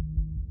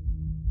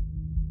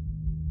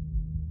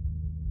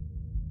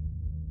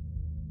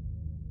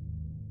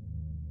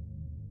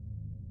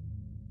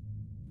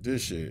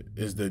 This shit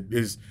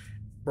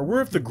bro,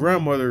 where if the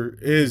grandmother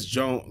is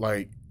Joan,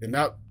 like, and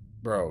not,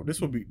 bro, this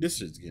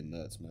shit's getting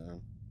nuts,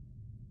 man.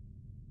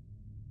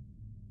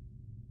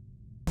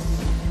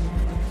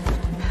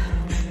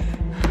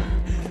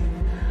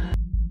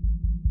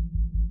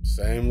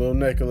 Same little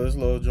necklace,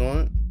 little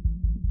joint.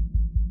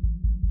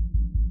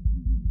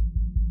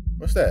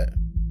 What's that?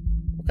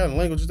 What kind of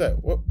language is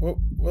that? What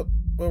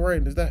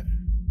writing is that?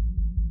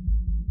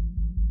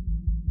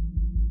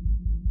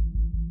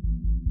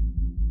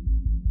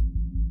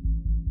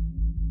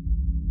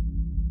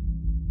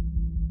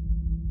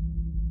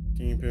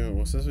 Kingpin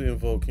will successfully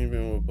invoke.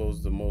 Kingpin will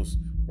oppose the most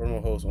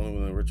formal host only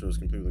when the ritual is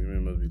complete. The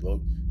Kingpin must be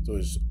low. So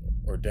it's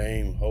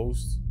ordained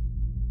host.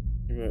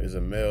 Kingpin is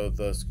a male,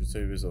 thus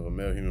conspicuous of a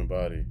male human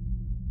body.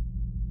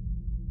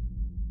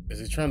 Is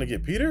he trying to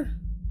get Peter?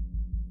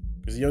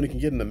 Because he only can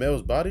get in the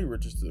male's body?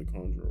 Riches to the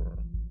conjurer.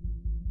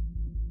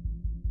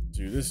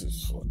 Dude, this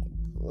is fucking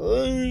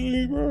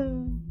crazy,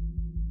 bro.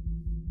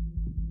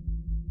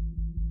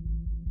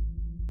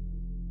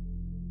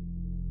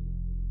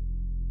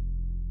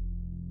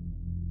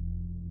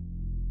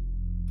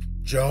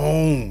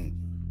 Joan.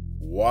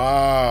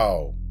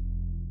 Wow.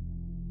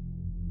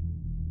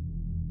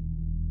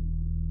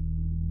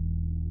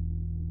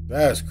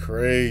 That's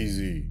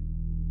crazy.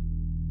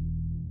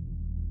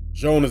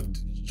 Joan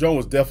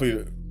was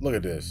definitely, look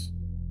at this.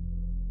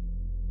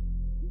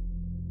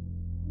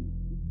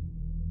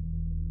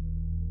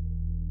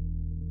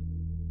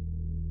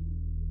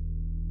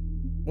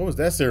 What was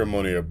that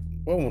ceremony? I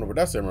wonder what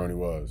that ceremony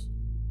was.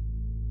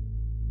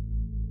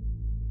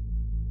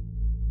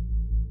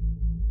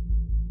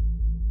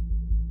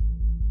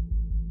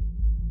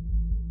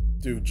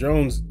 Dude,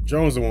 Joan's the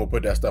one who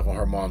put that stuff on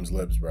her mom's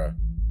lips, bro.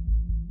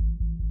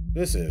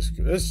 This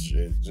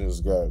shit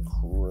just got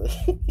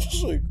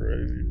crazy,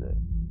 bro.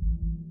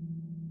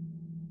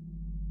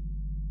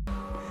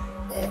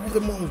 Oh, the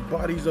mom's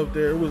bodies up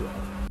there. It was,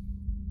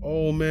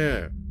 oh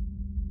man.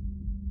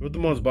 Put the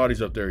mom's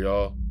bodies up there,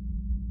 y'all.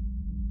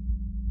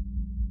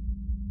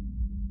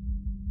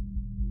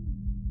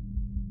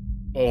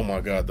 Oh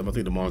my God, I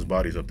think the mom's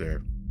body's up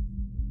there.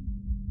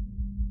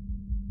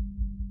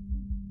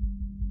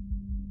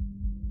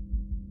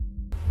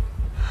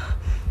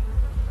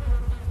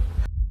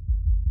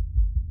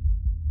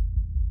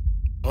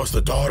 Oh, it's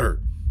the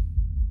daughter.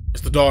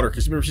 It's the daughter.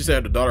 Cause remember she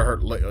said the daughter,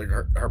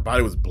 her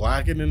body was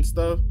blackened and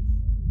stuff.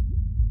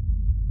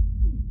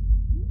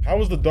 How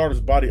was the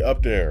daughter's body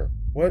up there?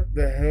 What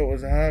the hell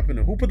is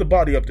happening? Who put the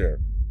body up there?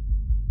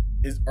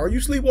 Are you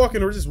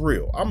sleepwalking or is this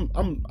real? I'm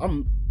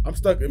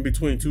stuck in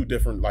between two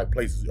different like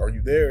places. Are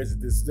you there? Is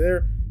this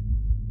there?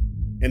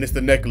 And it's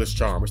the necklace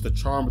charm. It's the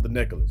charm of the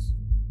necklace.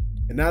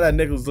 And now that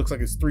necklace looks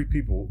like it's three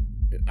people.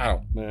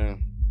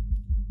 Man.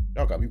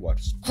 Y'all got me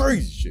watching some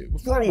crazy shit.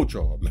 What's wrong with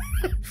y'all,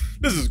 man?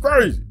 This is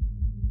crazy.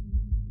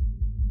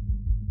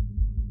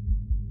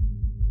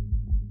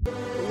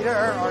 Peter,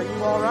 are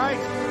you all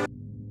right?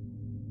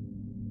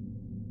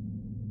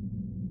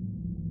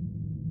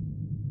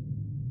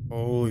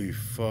 Holy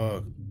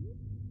fuck.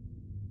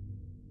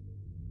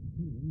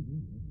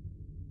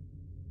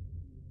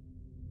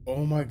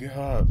 Oh my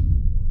God.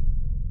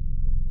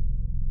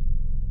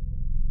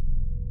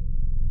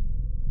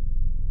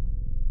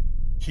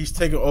 She's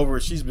taking over.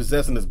 She's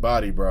possessing his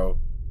body, bro.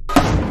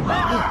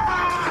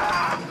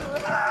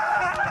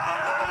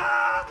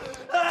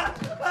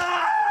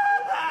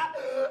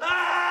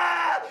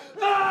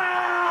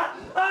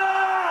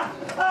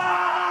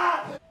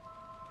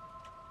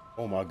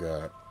 Oh my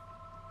God.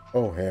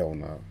 Oh hell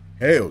no.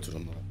 Hell to the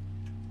no.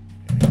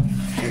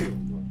 Hell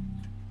no.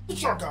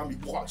 What y'all got me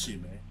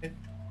watching, man?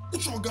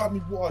 What y'all got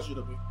me watching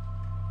up here?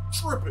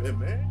 Tripping,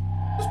 man.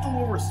 This dude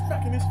over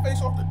smacking his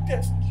face off the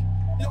desk.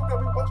 Y'all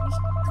got me watching this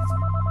crazy.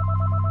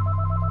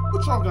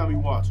 What y'all got me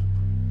watching?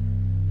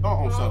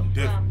 Y'all on something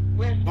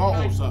different. Y'all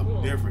on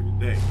something different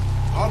today.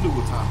 Y'all knew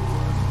what time it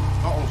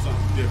was. Y'all on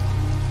something different.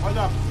 Why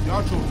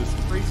y'all chose this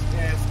crazy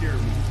ass scary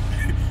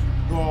movie?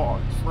 Y'all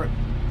are tripping.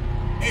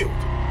 Hell.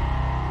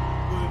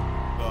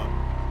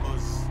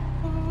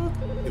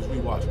 What is we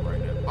watching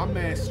right now? My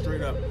man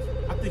straight up,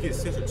 I think his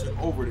sister took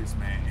over this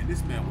man, and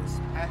this man was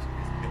smashing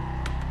his head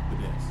to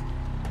death.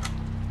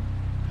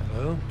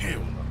 Hello? Hell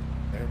no.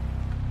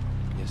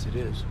 Yes, it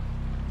is.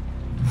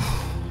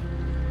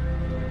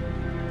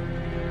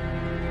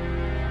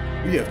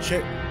 We have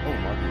checked. Oh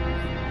my God.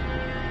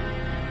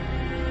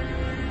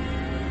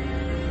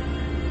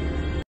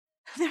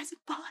 There's a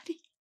body.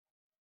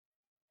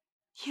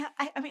 Yeah,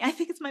 I mean, I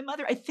think it's my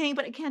mother, I think,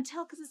 but I can't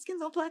tell because the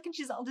skin's all black and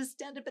she's all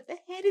distended, but the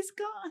head is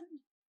gone.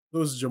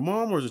 Was it your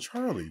mom or was it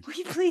Charlie? Will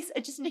you please? I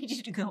just need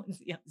you to go and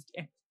see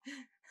upstairs.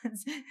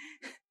 Please,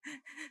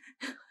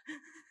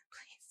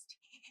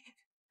 Steve.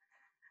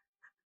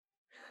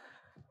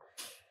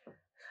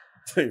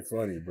 This ain't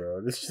funny,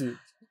 bro. This shit.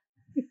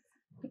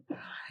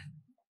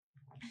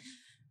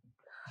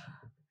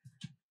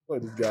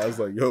 Like this guy's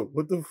like, yo,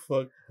 what the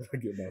fuck did I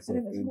get myself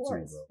into, bro?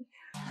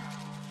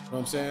 You know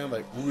what I'm saying?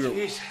 Like, we were.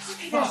 Jesus,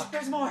 Fuck.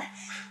 There's more.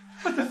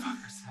 What the fuck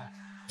is that?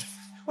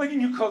 Why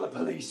didn't you call the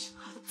police?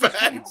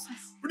 Facts.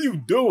 What are you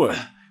doing?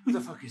 Who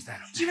the fuck is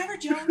that? Do you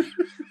remember Joan?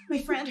 My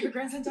friend, her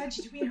grandson died.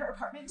 She took me in her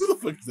apartment. Who the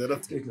fuck is that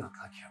up there? Did look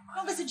like your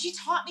mom. No, listen, she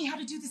taught me how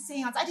to do the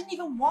seance. I didn't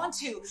even want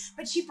to,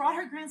 but she brought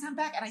her grandson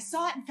back, and I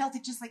saw it and felt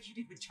it just like you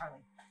did with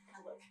Charlie.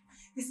 Now look,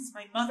 this is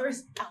my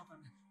mother's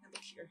album. Now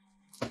look here.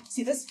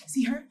 See this?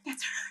 See her?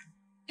 That's her.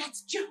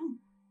 That's Joan.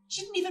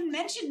 She didn't even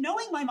mention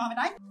knowing my mom, and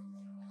I...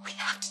 We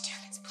have to do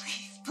this,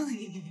 please,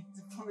 please,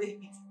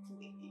 please,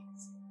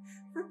 please.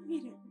 For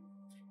freedom.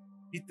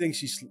 He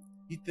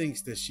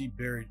thinks that she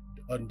buried,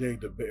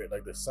 undigged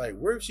the site.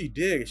 Where if she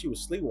did? She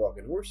was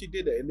sleepwalking. Where if she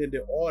did that and then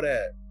did all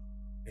that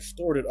and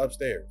stored it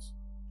upstairs?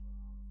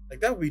 Like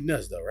that would be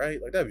nuts, though,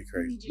 right? Like that'd be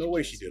crazy. No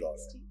way she did all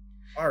that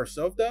by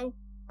herself, though.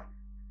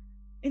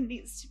 It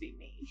needs to be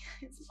me.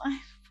 It's my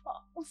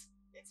fault.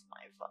 It's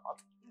my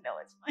fault. No,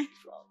 it's my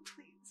fault.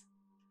 Please.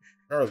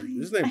 Charlie, Please,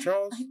 is his name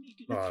Charles? I need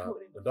you to throw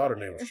it in the daughter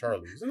name was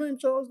Charlie. Is his name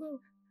Charles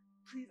though?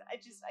 Please, I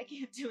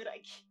can't do it.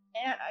 I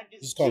can't. I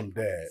Just call him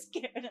Dad.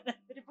 Scared of that.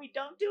 But if we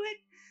don't do it,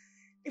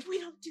 it's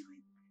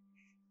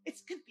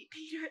gonna be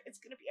Peter. It's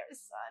gonna be our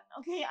son.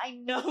 Okay, I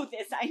know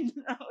this. I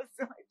know.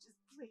 So I just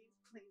please.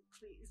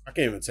 I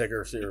can't even take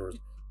her serious.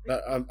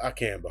 I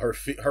can, but her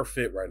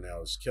fit right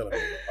now is killing me.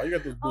 All you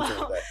got those boots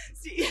on that.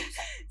 See,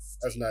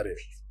 that's not it.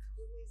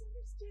 Please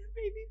understand,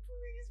 baby.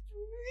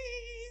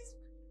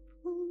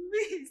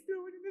 Please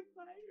throw it in the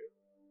fire.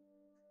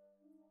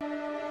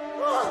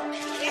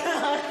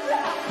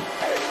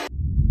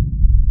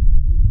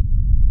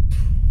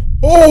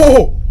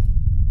 Oh!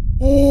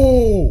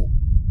 Oh!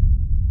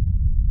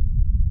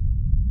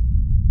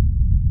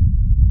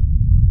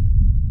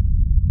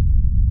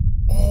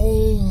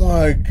 Oh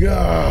my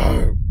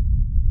God!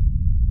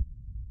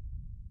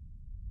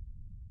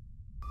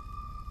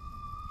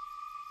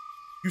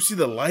 You see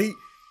the light,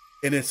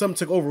 and then something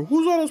took over.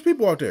 Who's all those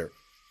people out there?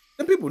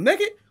 Them people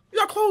naked?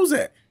 Where y'all clothes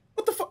at?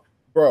 What the fuck?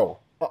 Bro,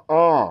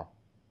 hell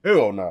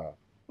nah.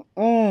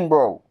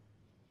 Bro.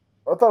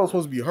 I thought it was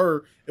supposed to be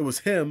her. It was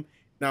him.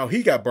 Now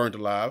he got burnt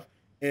alive,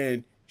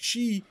 and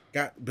she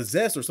got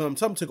possessed or something.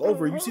 Something took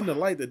over. You seen the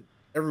light that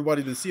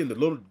everybody been seeing? The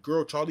little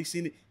girl, Charlie,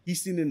 seen it. He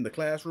seen it in the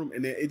classroom,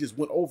 and then it just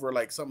went over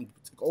like something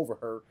took over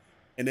her.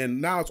 And then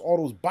now it's all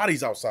those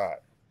bodies outside.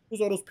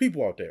 Who's all those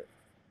people out there?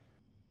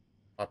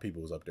 My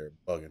people was up there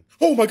bugging.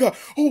 Oh my God.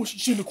 Oh,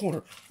 she in the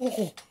corner.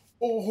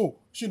 Oh,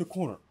 she in the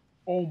corner.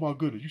 Oh my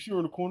goodness. You see her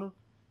in the corner?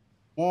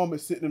 Mom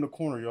is sitting in the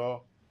corner,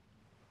 y'all.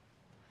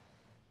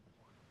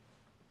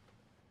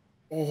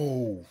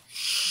 Oh,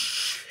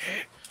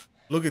 shit.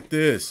 Look at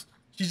this.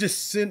 She's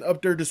just sitting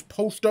up there, just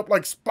post up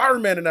like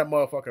Spider-Man in that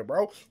motherfucker,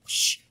 bro.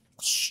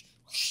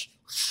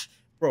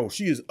 Bro,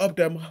 she is up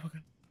that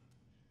motherfucker.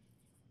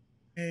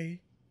 Hey,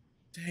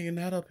 hanging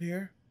out up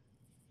here.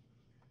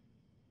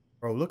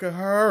 Bro, look at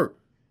her.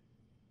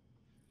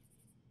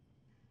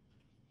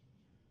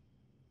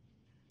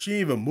 She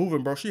ain't even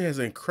moving, bro. She has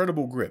an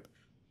incredible grip.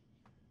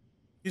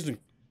 You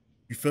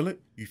feel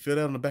it? You feel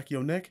that on the back of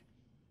your neck?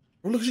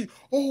 Bro, look,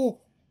 oh,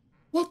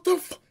 what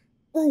the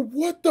bro,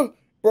 what the?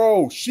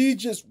 Bro,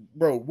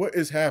 bro, what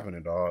is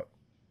happening, dog?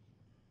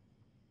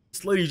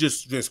 This lady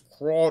just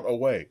crawled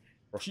away.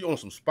 Bro, she on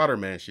some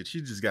Spider-Man shit.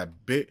 She just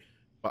got bit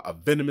by a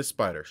venomous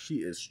spider. She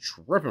is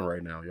tripping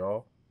right now,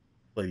 y'all.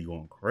 Lady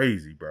going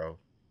crazy, bro.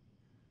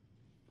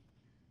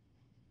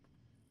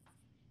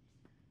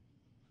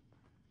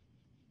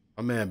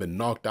 My man been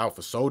knocked out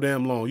for so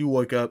damn long. You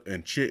wake up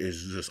and shit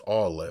is just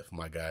all left,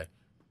 my guy.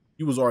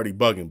 You was already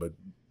bugging, but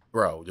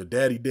bro, your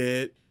daddy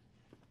dead.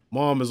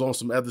 Mom is on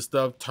some other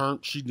stuff.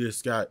 She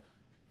got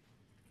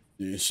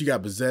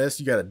possessed.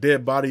 You got a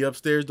dead body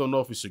upstairs. Don't know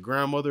if it's your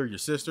grandmother or your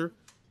sister.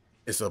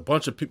 It's a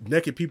bunch of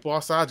naked people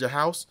outside your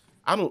house.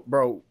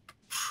 Bro.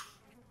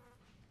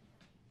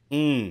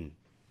 The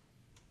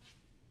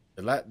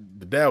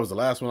dad was the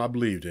last one I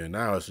believed in.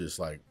 Now it's just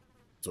like,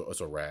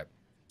 it's a wrap.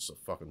 It's a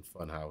fucking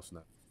fun house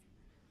now.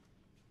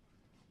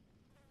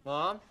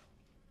 Mom?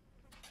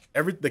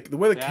 The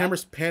way the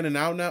camera's panning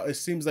out now, it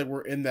seems like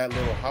we're in that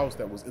little house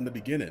that was in the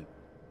beginning.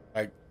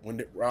 Like when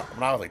I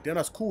was like, damn,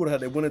 that's cool how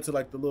they went into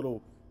like the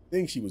little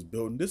thing she was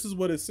building. This is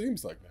what it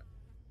seems like now.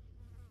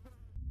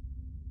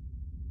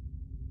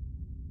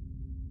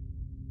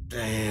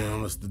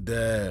 Damn, it's the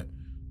dad.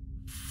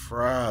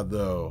 Fried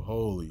though.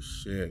 Holy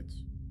shit.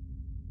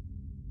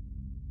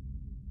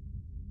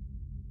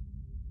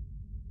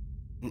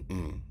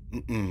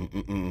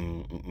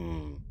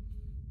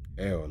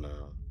 Hell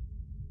no.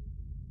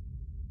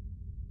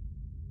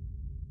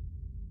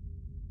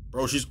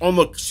 Bro, she's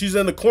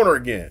in the corner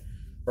again.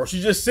 Bro,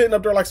 she's just sitting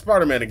up there like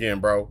Spider-Man again,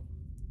 bro.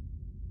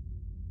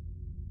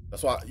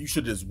 That's why you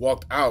should just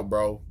walked out,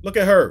 bro. Look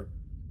at her.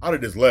 I'd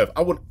have just left.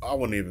 I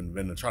wouldn't even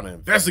been trying to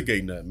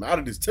investigate nothing, man. I'd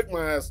have just took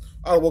my ass.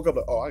 I'd have woke up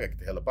like, oh, I gotta get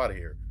the hell up out of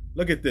here.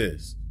 Look at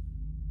this.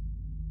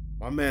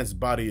 My man's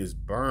body is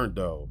burned,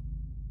 though.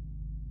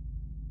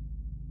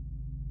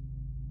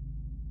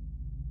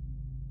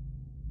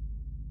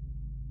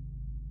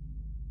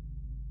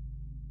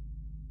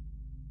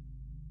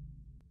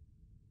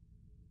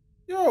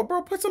 Yo,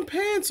 bro, put some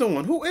pants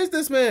on. Who is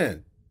this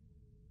man?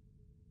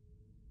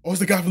 Oh, it's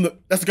the guy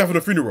that's the guy from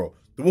the funeral.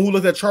 The one who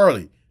looked at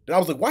Charlie. And I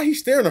was like, why he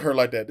staring at her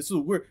like that? This is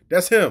weird.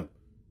 That's him.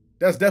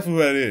 That's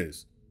definitely who that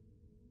is.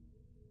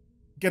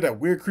 Get that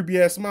weird,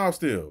 creepy ass smile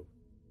still.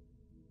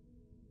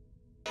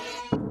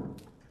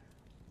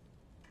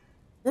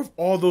 Where have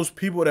all those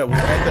people that was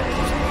at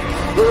that?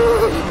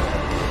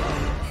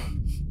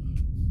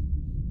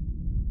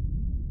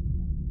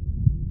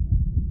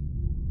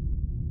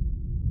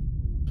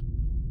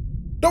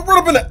 Don't run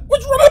up in the.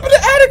 What you run up in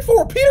the attic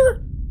for,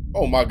 Peter?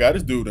 Oh my God,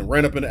 this dude done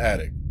ran up in the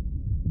attic.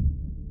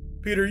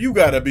 Peter, you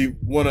gotta be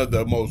one of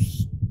the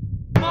most.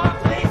 Mom,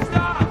 please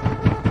stop!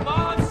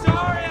 Mom, I'm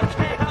sorry,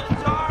 okay?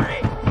 I'm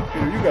sorry!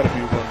 Peter, you gotta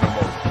be one of the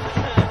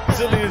most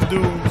silliest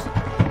dudes.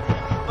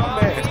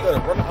 Mom, man, instead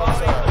of running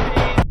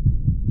outside.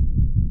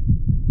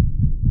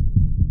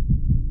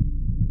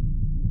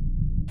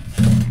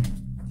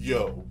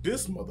 Yo,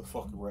 this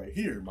motherfucker right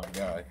here, my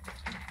guy.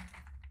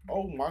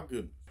 Oh my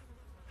goodness.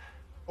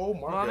 Oh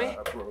my Mommy?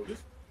 God, bro.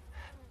 This.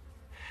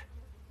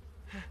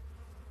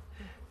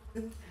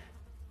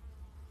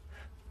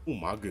 Oh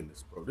my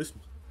goodness, bro. This.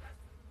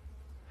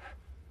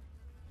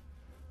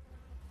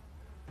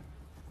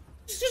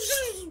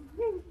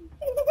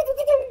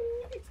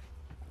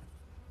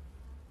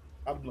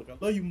 I'm like, I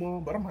love you,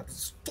 Mom, but I'm about to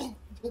stomp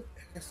your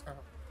ass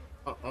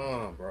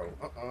out. Bro.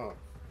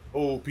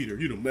 Oh, Peter,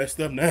 you done messed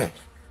up now.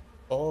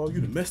 Oh,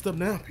 you done messed up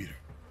now, Peter.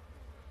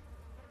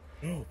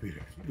 No,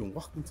 Peter, you done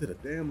walked into the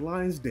damn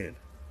lion's den.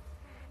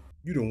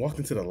 You done walked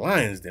into the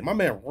lion's den. My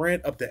man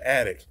ran up the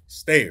attic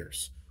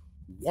stairs.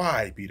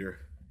 Why, Peter?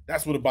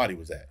 That's where the body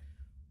was at.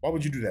 Why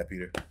would you do that,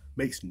 Peter?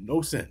 Makes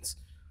no sense.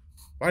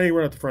 Why didn't you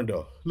run out the front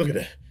door? Look at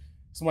that.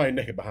 Somebody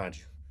naked behind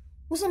you.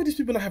 What's up with these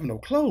people not having no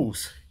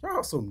clothes?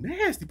 Y'all so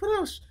nasty. Put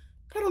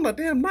on a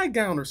damn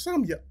nightgown or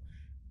something.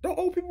 Don't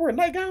old people wear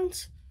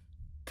nightgowns?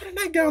 Put a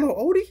nightgown on,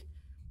 Odie.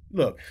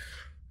 Look,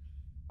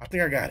 I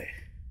think I got it.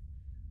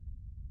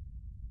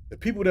 The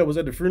people that was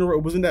at the funeral,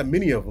 it wasn't that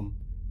many of them.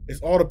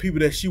 It's all the people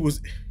that she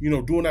was,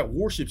 doing that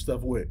worship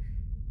stuff with.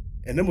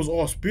 And them was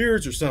all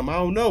spirits or something. I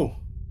don't know.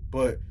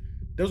 But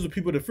those are the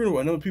people at the funeral.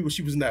 And other people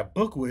she was in that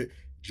book with.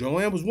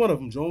 Joanne was one of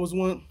them. Joanne was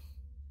one.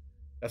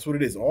 That's what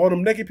it is. All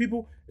them naked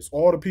people, it's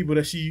all the people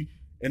that she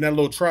in that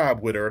little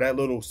tribe with her, that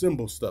little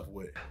symbol stuff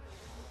with.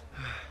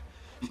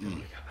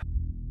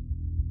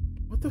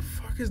 What the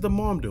fuck is the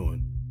mom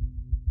doing?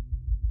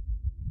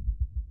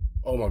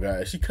 Oh my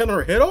God, is she cutting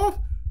her head off?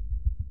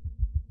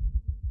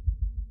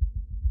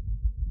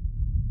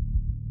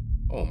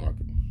 Oh my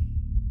God.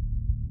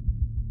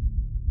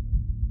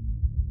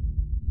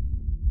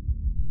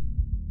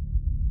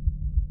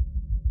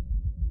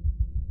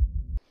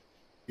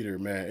 Peter,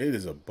 man, it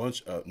is a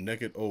bunch of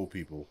naked old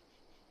people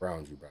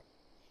around you, bro.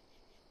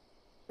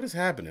 What is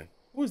happening?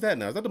 Who is that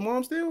now? Is that the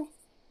mom still?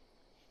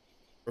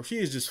 Or she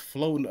is just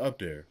floating up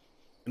there.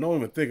 And don't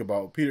even think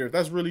about, Peter, if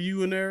that's really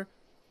you in there,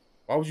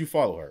 why would you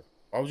follow her?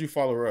 Why would you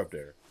follow her up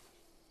there?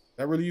 Is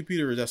that really you,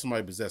 Peter, or is that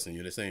somebody possessing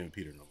you? This ain't even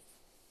Peter, no.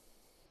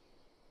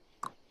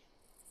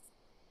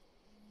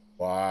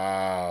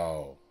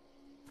 Wow.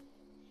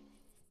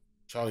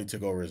 Charlie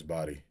took over his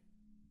body.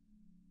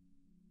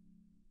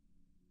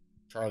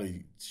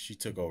 Charlie, she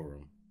took over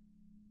him.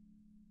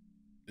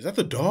 Is that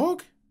the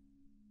dog?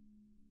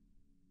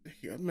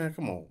 Man,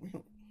 come on. We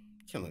don't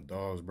killing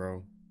dogs,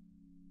 bro.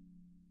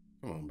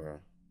 Come on, bro.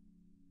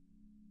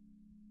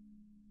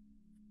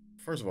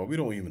 First of all, we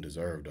don't even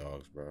deserve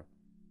dogs, bro.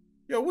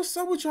 Yo, what's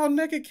up with y'all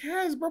naked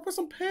cats, bro? Put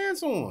some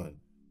pants on.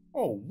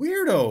 Oh,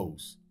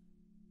 weirdos.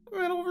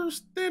 Man, over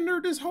standing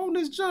there just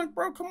holding this junk,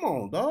 bro. Come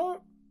on,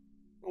 dog.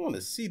 I want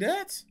to see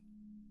that.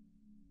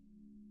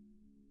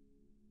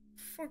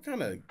 What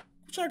kind of...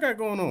 What y'all got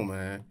going on,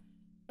 man?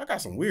 I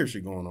got some weird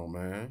shit going on,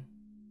 man.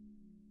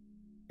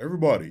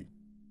 Everybody,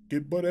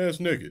 get butt ass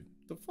naked.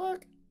 The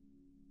fuck?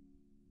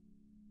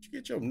 Did you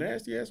get your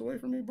nasty ass away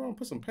from me, bro? And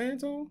put some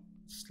pants on?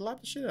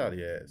 Slap the shit out of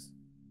your ass.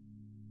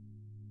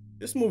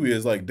 This movie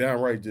is like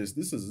downright just,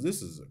 this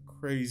is a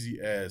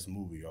crazy ass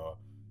movie, y'all.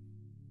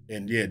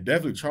 And yeah,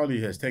 definitely Charlie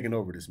has taken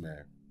over this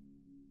man.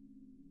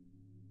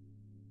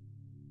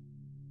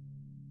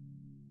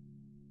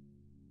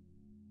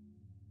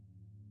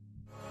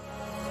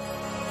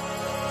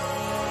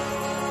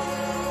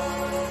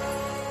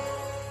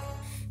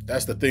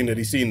 That's the thing that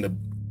he seen in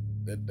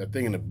that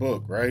thing in the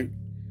book, right?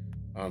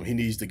 He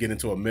needs to get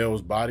into a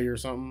male's body or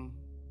something.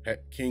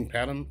 King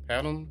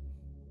Patum,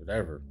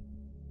 whatever.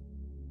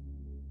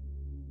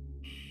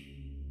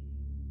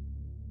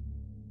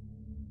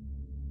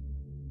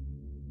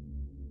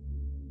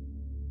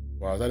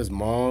 Wow, is that his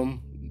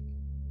mom?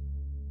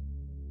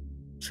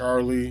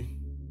 Charlie?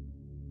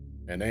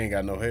 And they ain't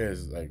got no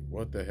heads. Like,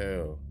 what the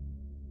hell?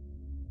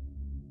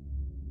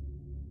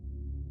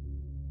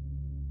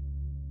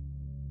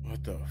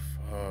 What the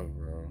fuck,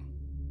 bro?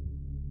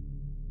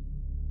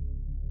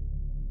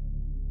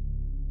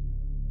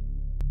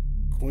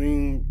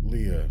 Queen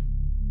Leah.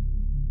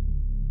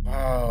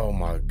 Oh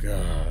my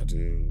god,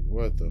 dude.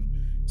 What the?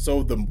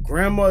 So the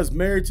grandma is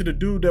married to the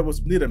dude that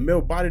was need a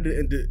male body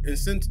to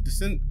send.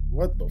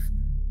 What the?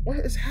 What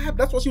is happening?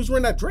 That's why she was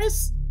wearing that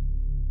dress?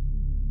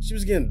 She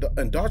was getting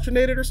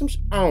indoctrinated or some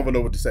shit? I don't even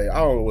know what to say. I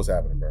don't know what's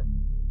happening, bro.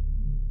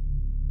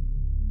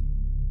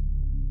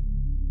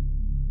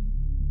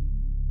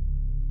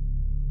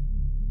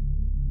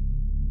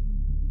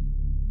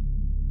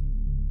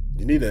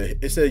 You need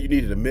a. It said you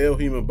needed a male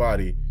human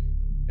body,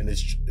 and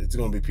it's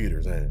gonna be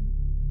Peter's, ain't it?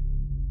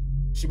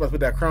 She about to put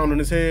that crown on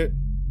his head.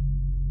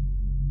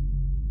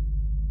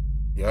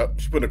 Yep,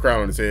 she putting a crown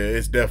on his head.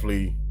 It's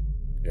definitely,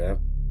 yeah.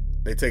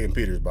 They taking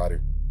Peter's body.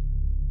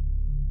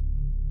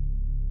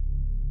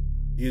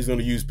 He's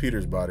gonna use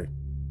Peter's body.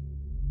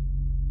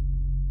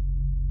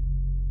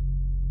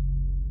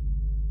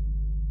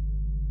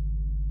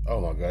 Oh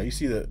my god, you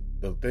see the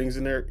things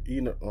in there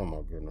eating? Oh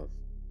my goodness.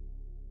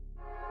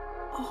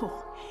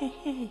 Oh,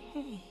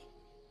 hey.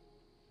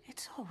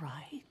 It's all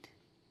right.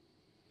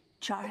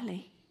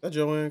 Charlie. That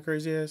Joanne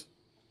crazy ass?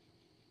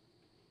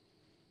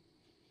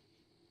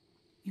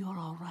 You're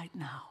all right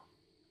now.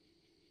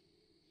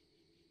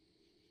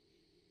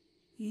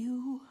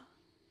 You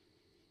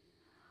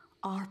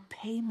are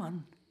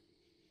Paimon,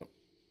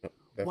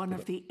 one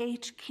of the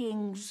 8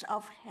 kings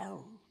of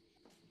hell.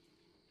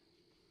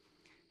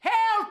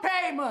 Hail,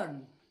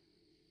 Paimon!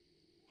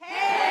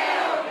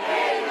 Hail,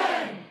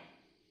 Paimon!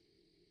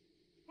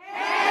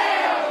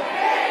 Hail,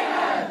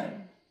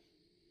 Paimon!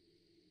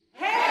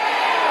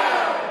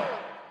 Hail!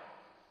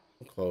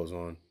 Clothes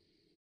on.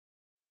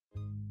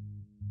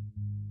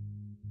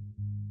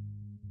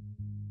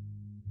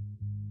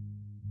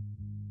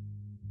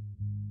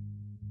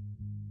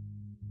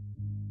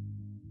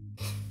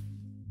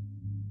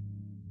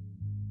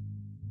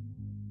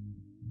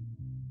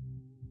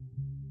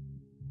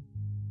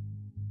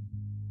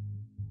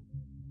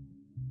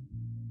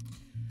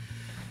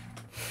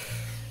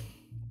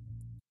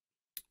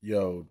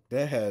 Yo,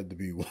 that had to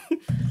be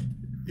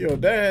yo,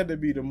 that had to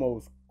be the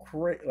most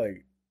crazy.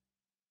 Like,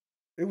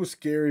 it was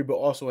scary, but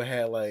also it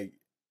had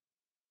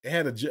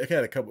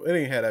a couple. It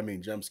ain't had that many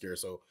jump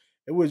scares, so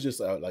it was just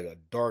like a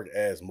dark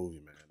ass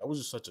movie, man. That was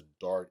just such a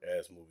dark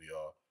ass movie,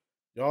 y'all.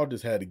 Y'all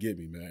just had to get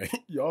me, man.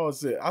 Y'all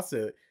said, I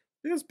said,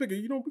 let's pick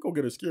we gonna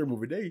get a scary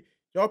movie.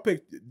 Y'all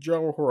picked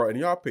genre horror, and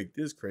y'all picked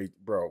this crazy,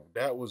 bro.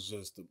 That was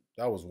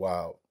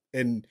wild.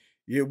 And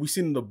yeah, we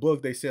seen in the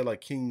book they said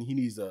like King he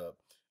needs a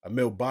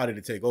male body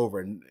to take over,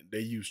 and they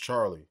use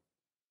Charlie.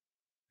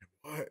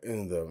 What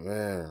in the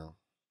man?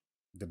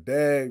 The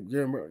dad, you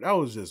remember, that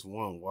was just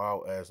one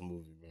wild ass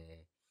movie, man.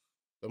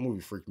 That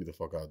movie freaked me the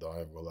fuck out, though. I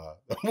ain't gonna lie.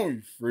 That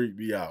movie freaked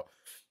me out.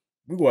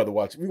 We gonna have to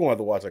watch. We gonna have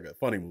to watch like a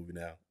funny movie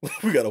now.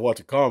 We gotta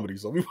watch a comedy,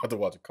 so we have to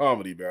watch a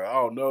comedy, man. I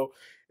don't know.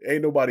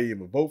 Ain't nobody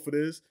even vote for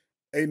this.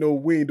 We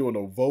ain't doing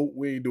no vote.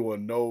 We ain't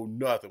doing no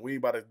nothing. We ain't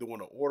about to doing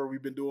the order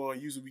we've been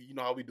doing. Usually, you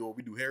know how we do it.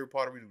 We do Harry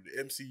Potter. We do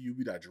the MCU.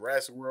 We got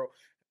Jurassic World.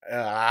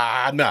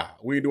 Nah,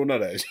 we ain't doing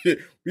none of that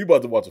shit. We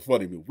about to watch a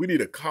funny movie. We need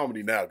a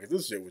comedy now because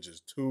this shit was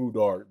just too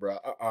dark, bro.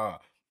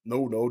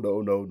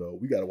 No.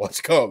 We gotta watch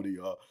a comedy,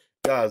 y'all.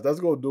 Guys, that's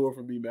gonna do it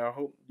for me, man. I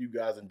hope you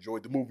guys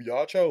enjoyed the movie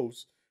y'all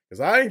chose. Because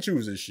I ain't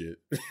choose this shit.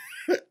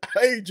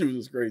 I ain't choose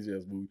this crazy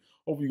ass movie.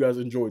 Hope you guys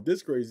enjoyed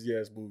this crazy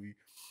ass movie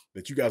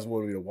that you guys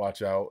wanted me to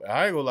watch out.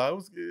 I ain't gonna lie, it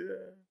was good.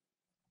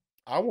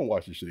 I won't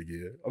watch this shit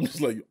again. I'm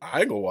just like, I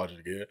ain't gonna watch it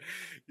again.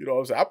 You know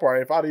what I'm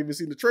saying? If I'd even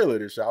seen the trailer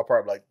of this shit, I'll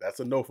probably be like, that's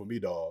a no for me,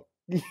 dog.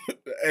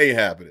 Ain't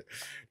happening.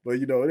 But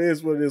you know, it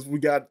is what it is. We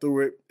got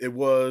through it. It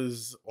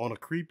was on a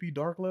creepy,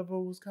 dark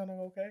level. It was kind of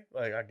okay.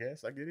 Like, I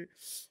guess I get it.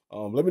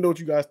 Let me know what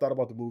you guys thought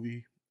about the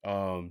movie.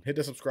 Hit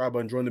the subscribe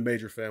button, join the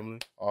Major family.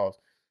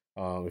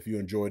 If you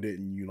enjoyed it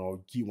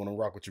and keep wanting to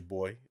rock with your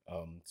boy,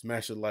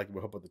 smash the like, it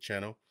will help out the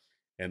channel,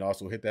 and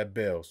also hit that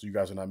bell so you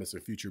guys are not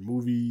missing future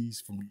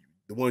movies from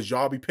the ones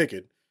y'all be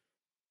picking.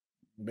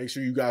 Make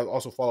sure you guys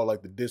also follow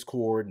like the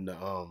Discord and the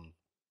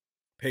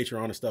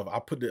Patreon and stuff. I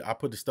put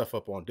the stuff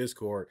up on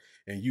Discord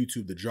and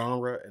YouTube, the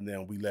genre, and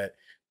then we let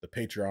the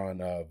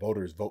Patreon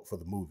voters vote for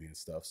the movie and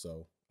stuff.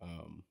 So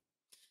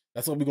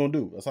that's what we're gonna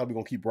do. That's how we're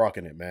gonna keep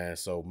rocking it, man.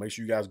 So make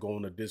sure you guys go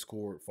on the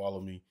Discord, follow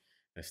me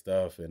and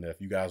stuff. And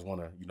if you guys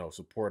want to,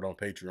 support on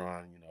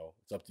Patreon,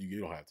 it's up to you.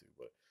 You don't have to,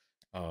 but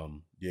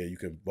yeah, you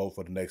can vote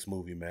for the next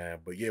movie, man.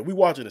 But yeah, we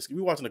watching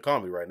the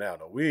comedy right now,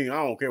 though. I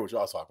don't care what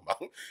y'all talking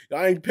about.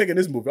 I ain't picking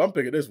this movie. I'm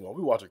picking this one.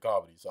 We watching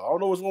comedy. So I don't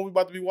know which one we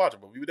about to be watching,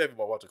 but we definitely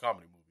about to watch a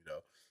comedy movie,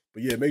 though.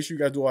 But yeah, make sure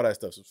you guys do all that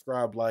stuff.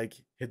 Subscribe, like,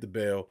 hit the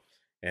bell.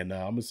 And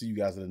I'm going to see you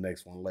guys in the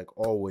next one. Like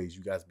always,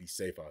 you guys be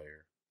safe out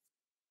here.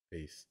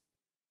 Peace.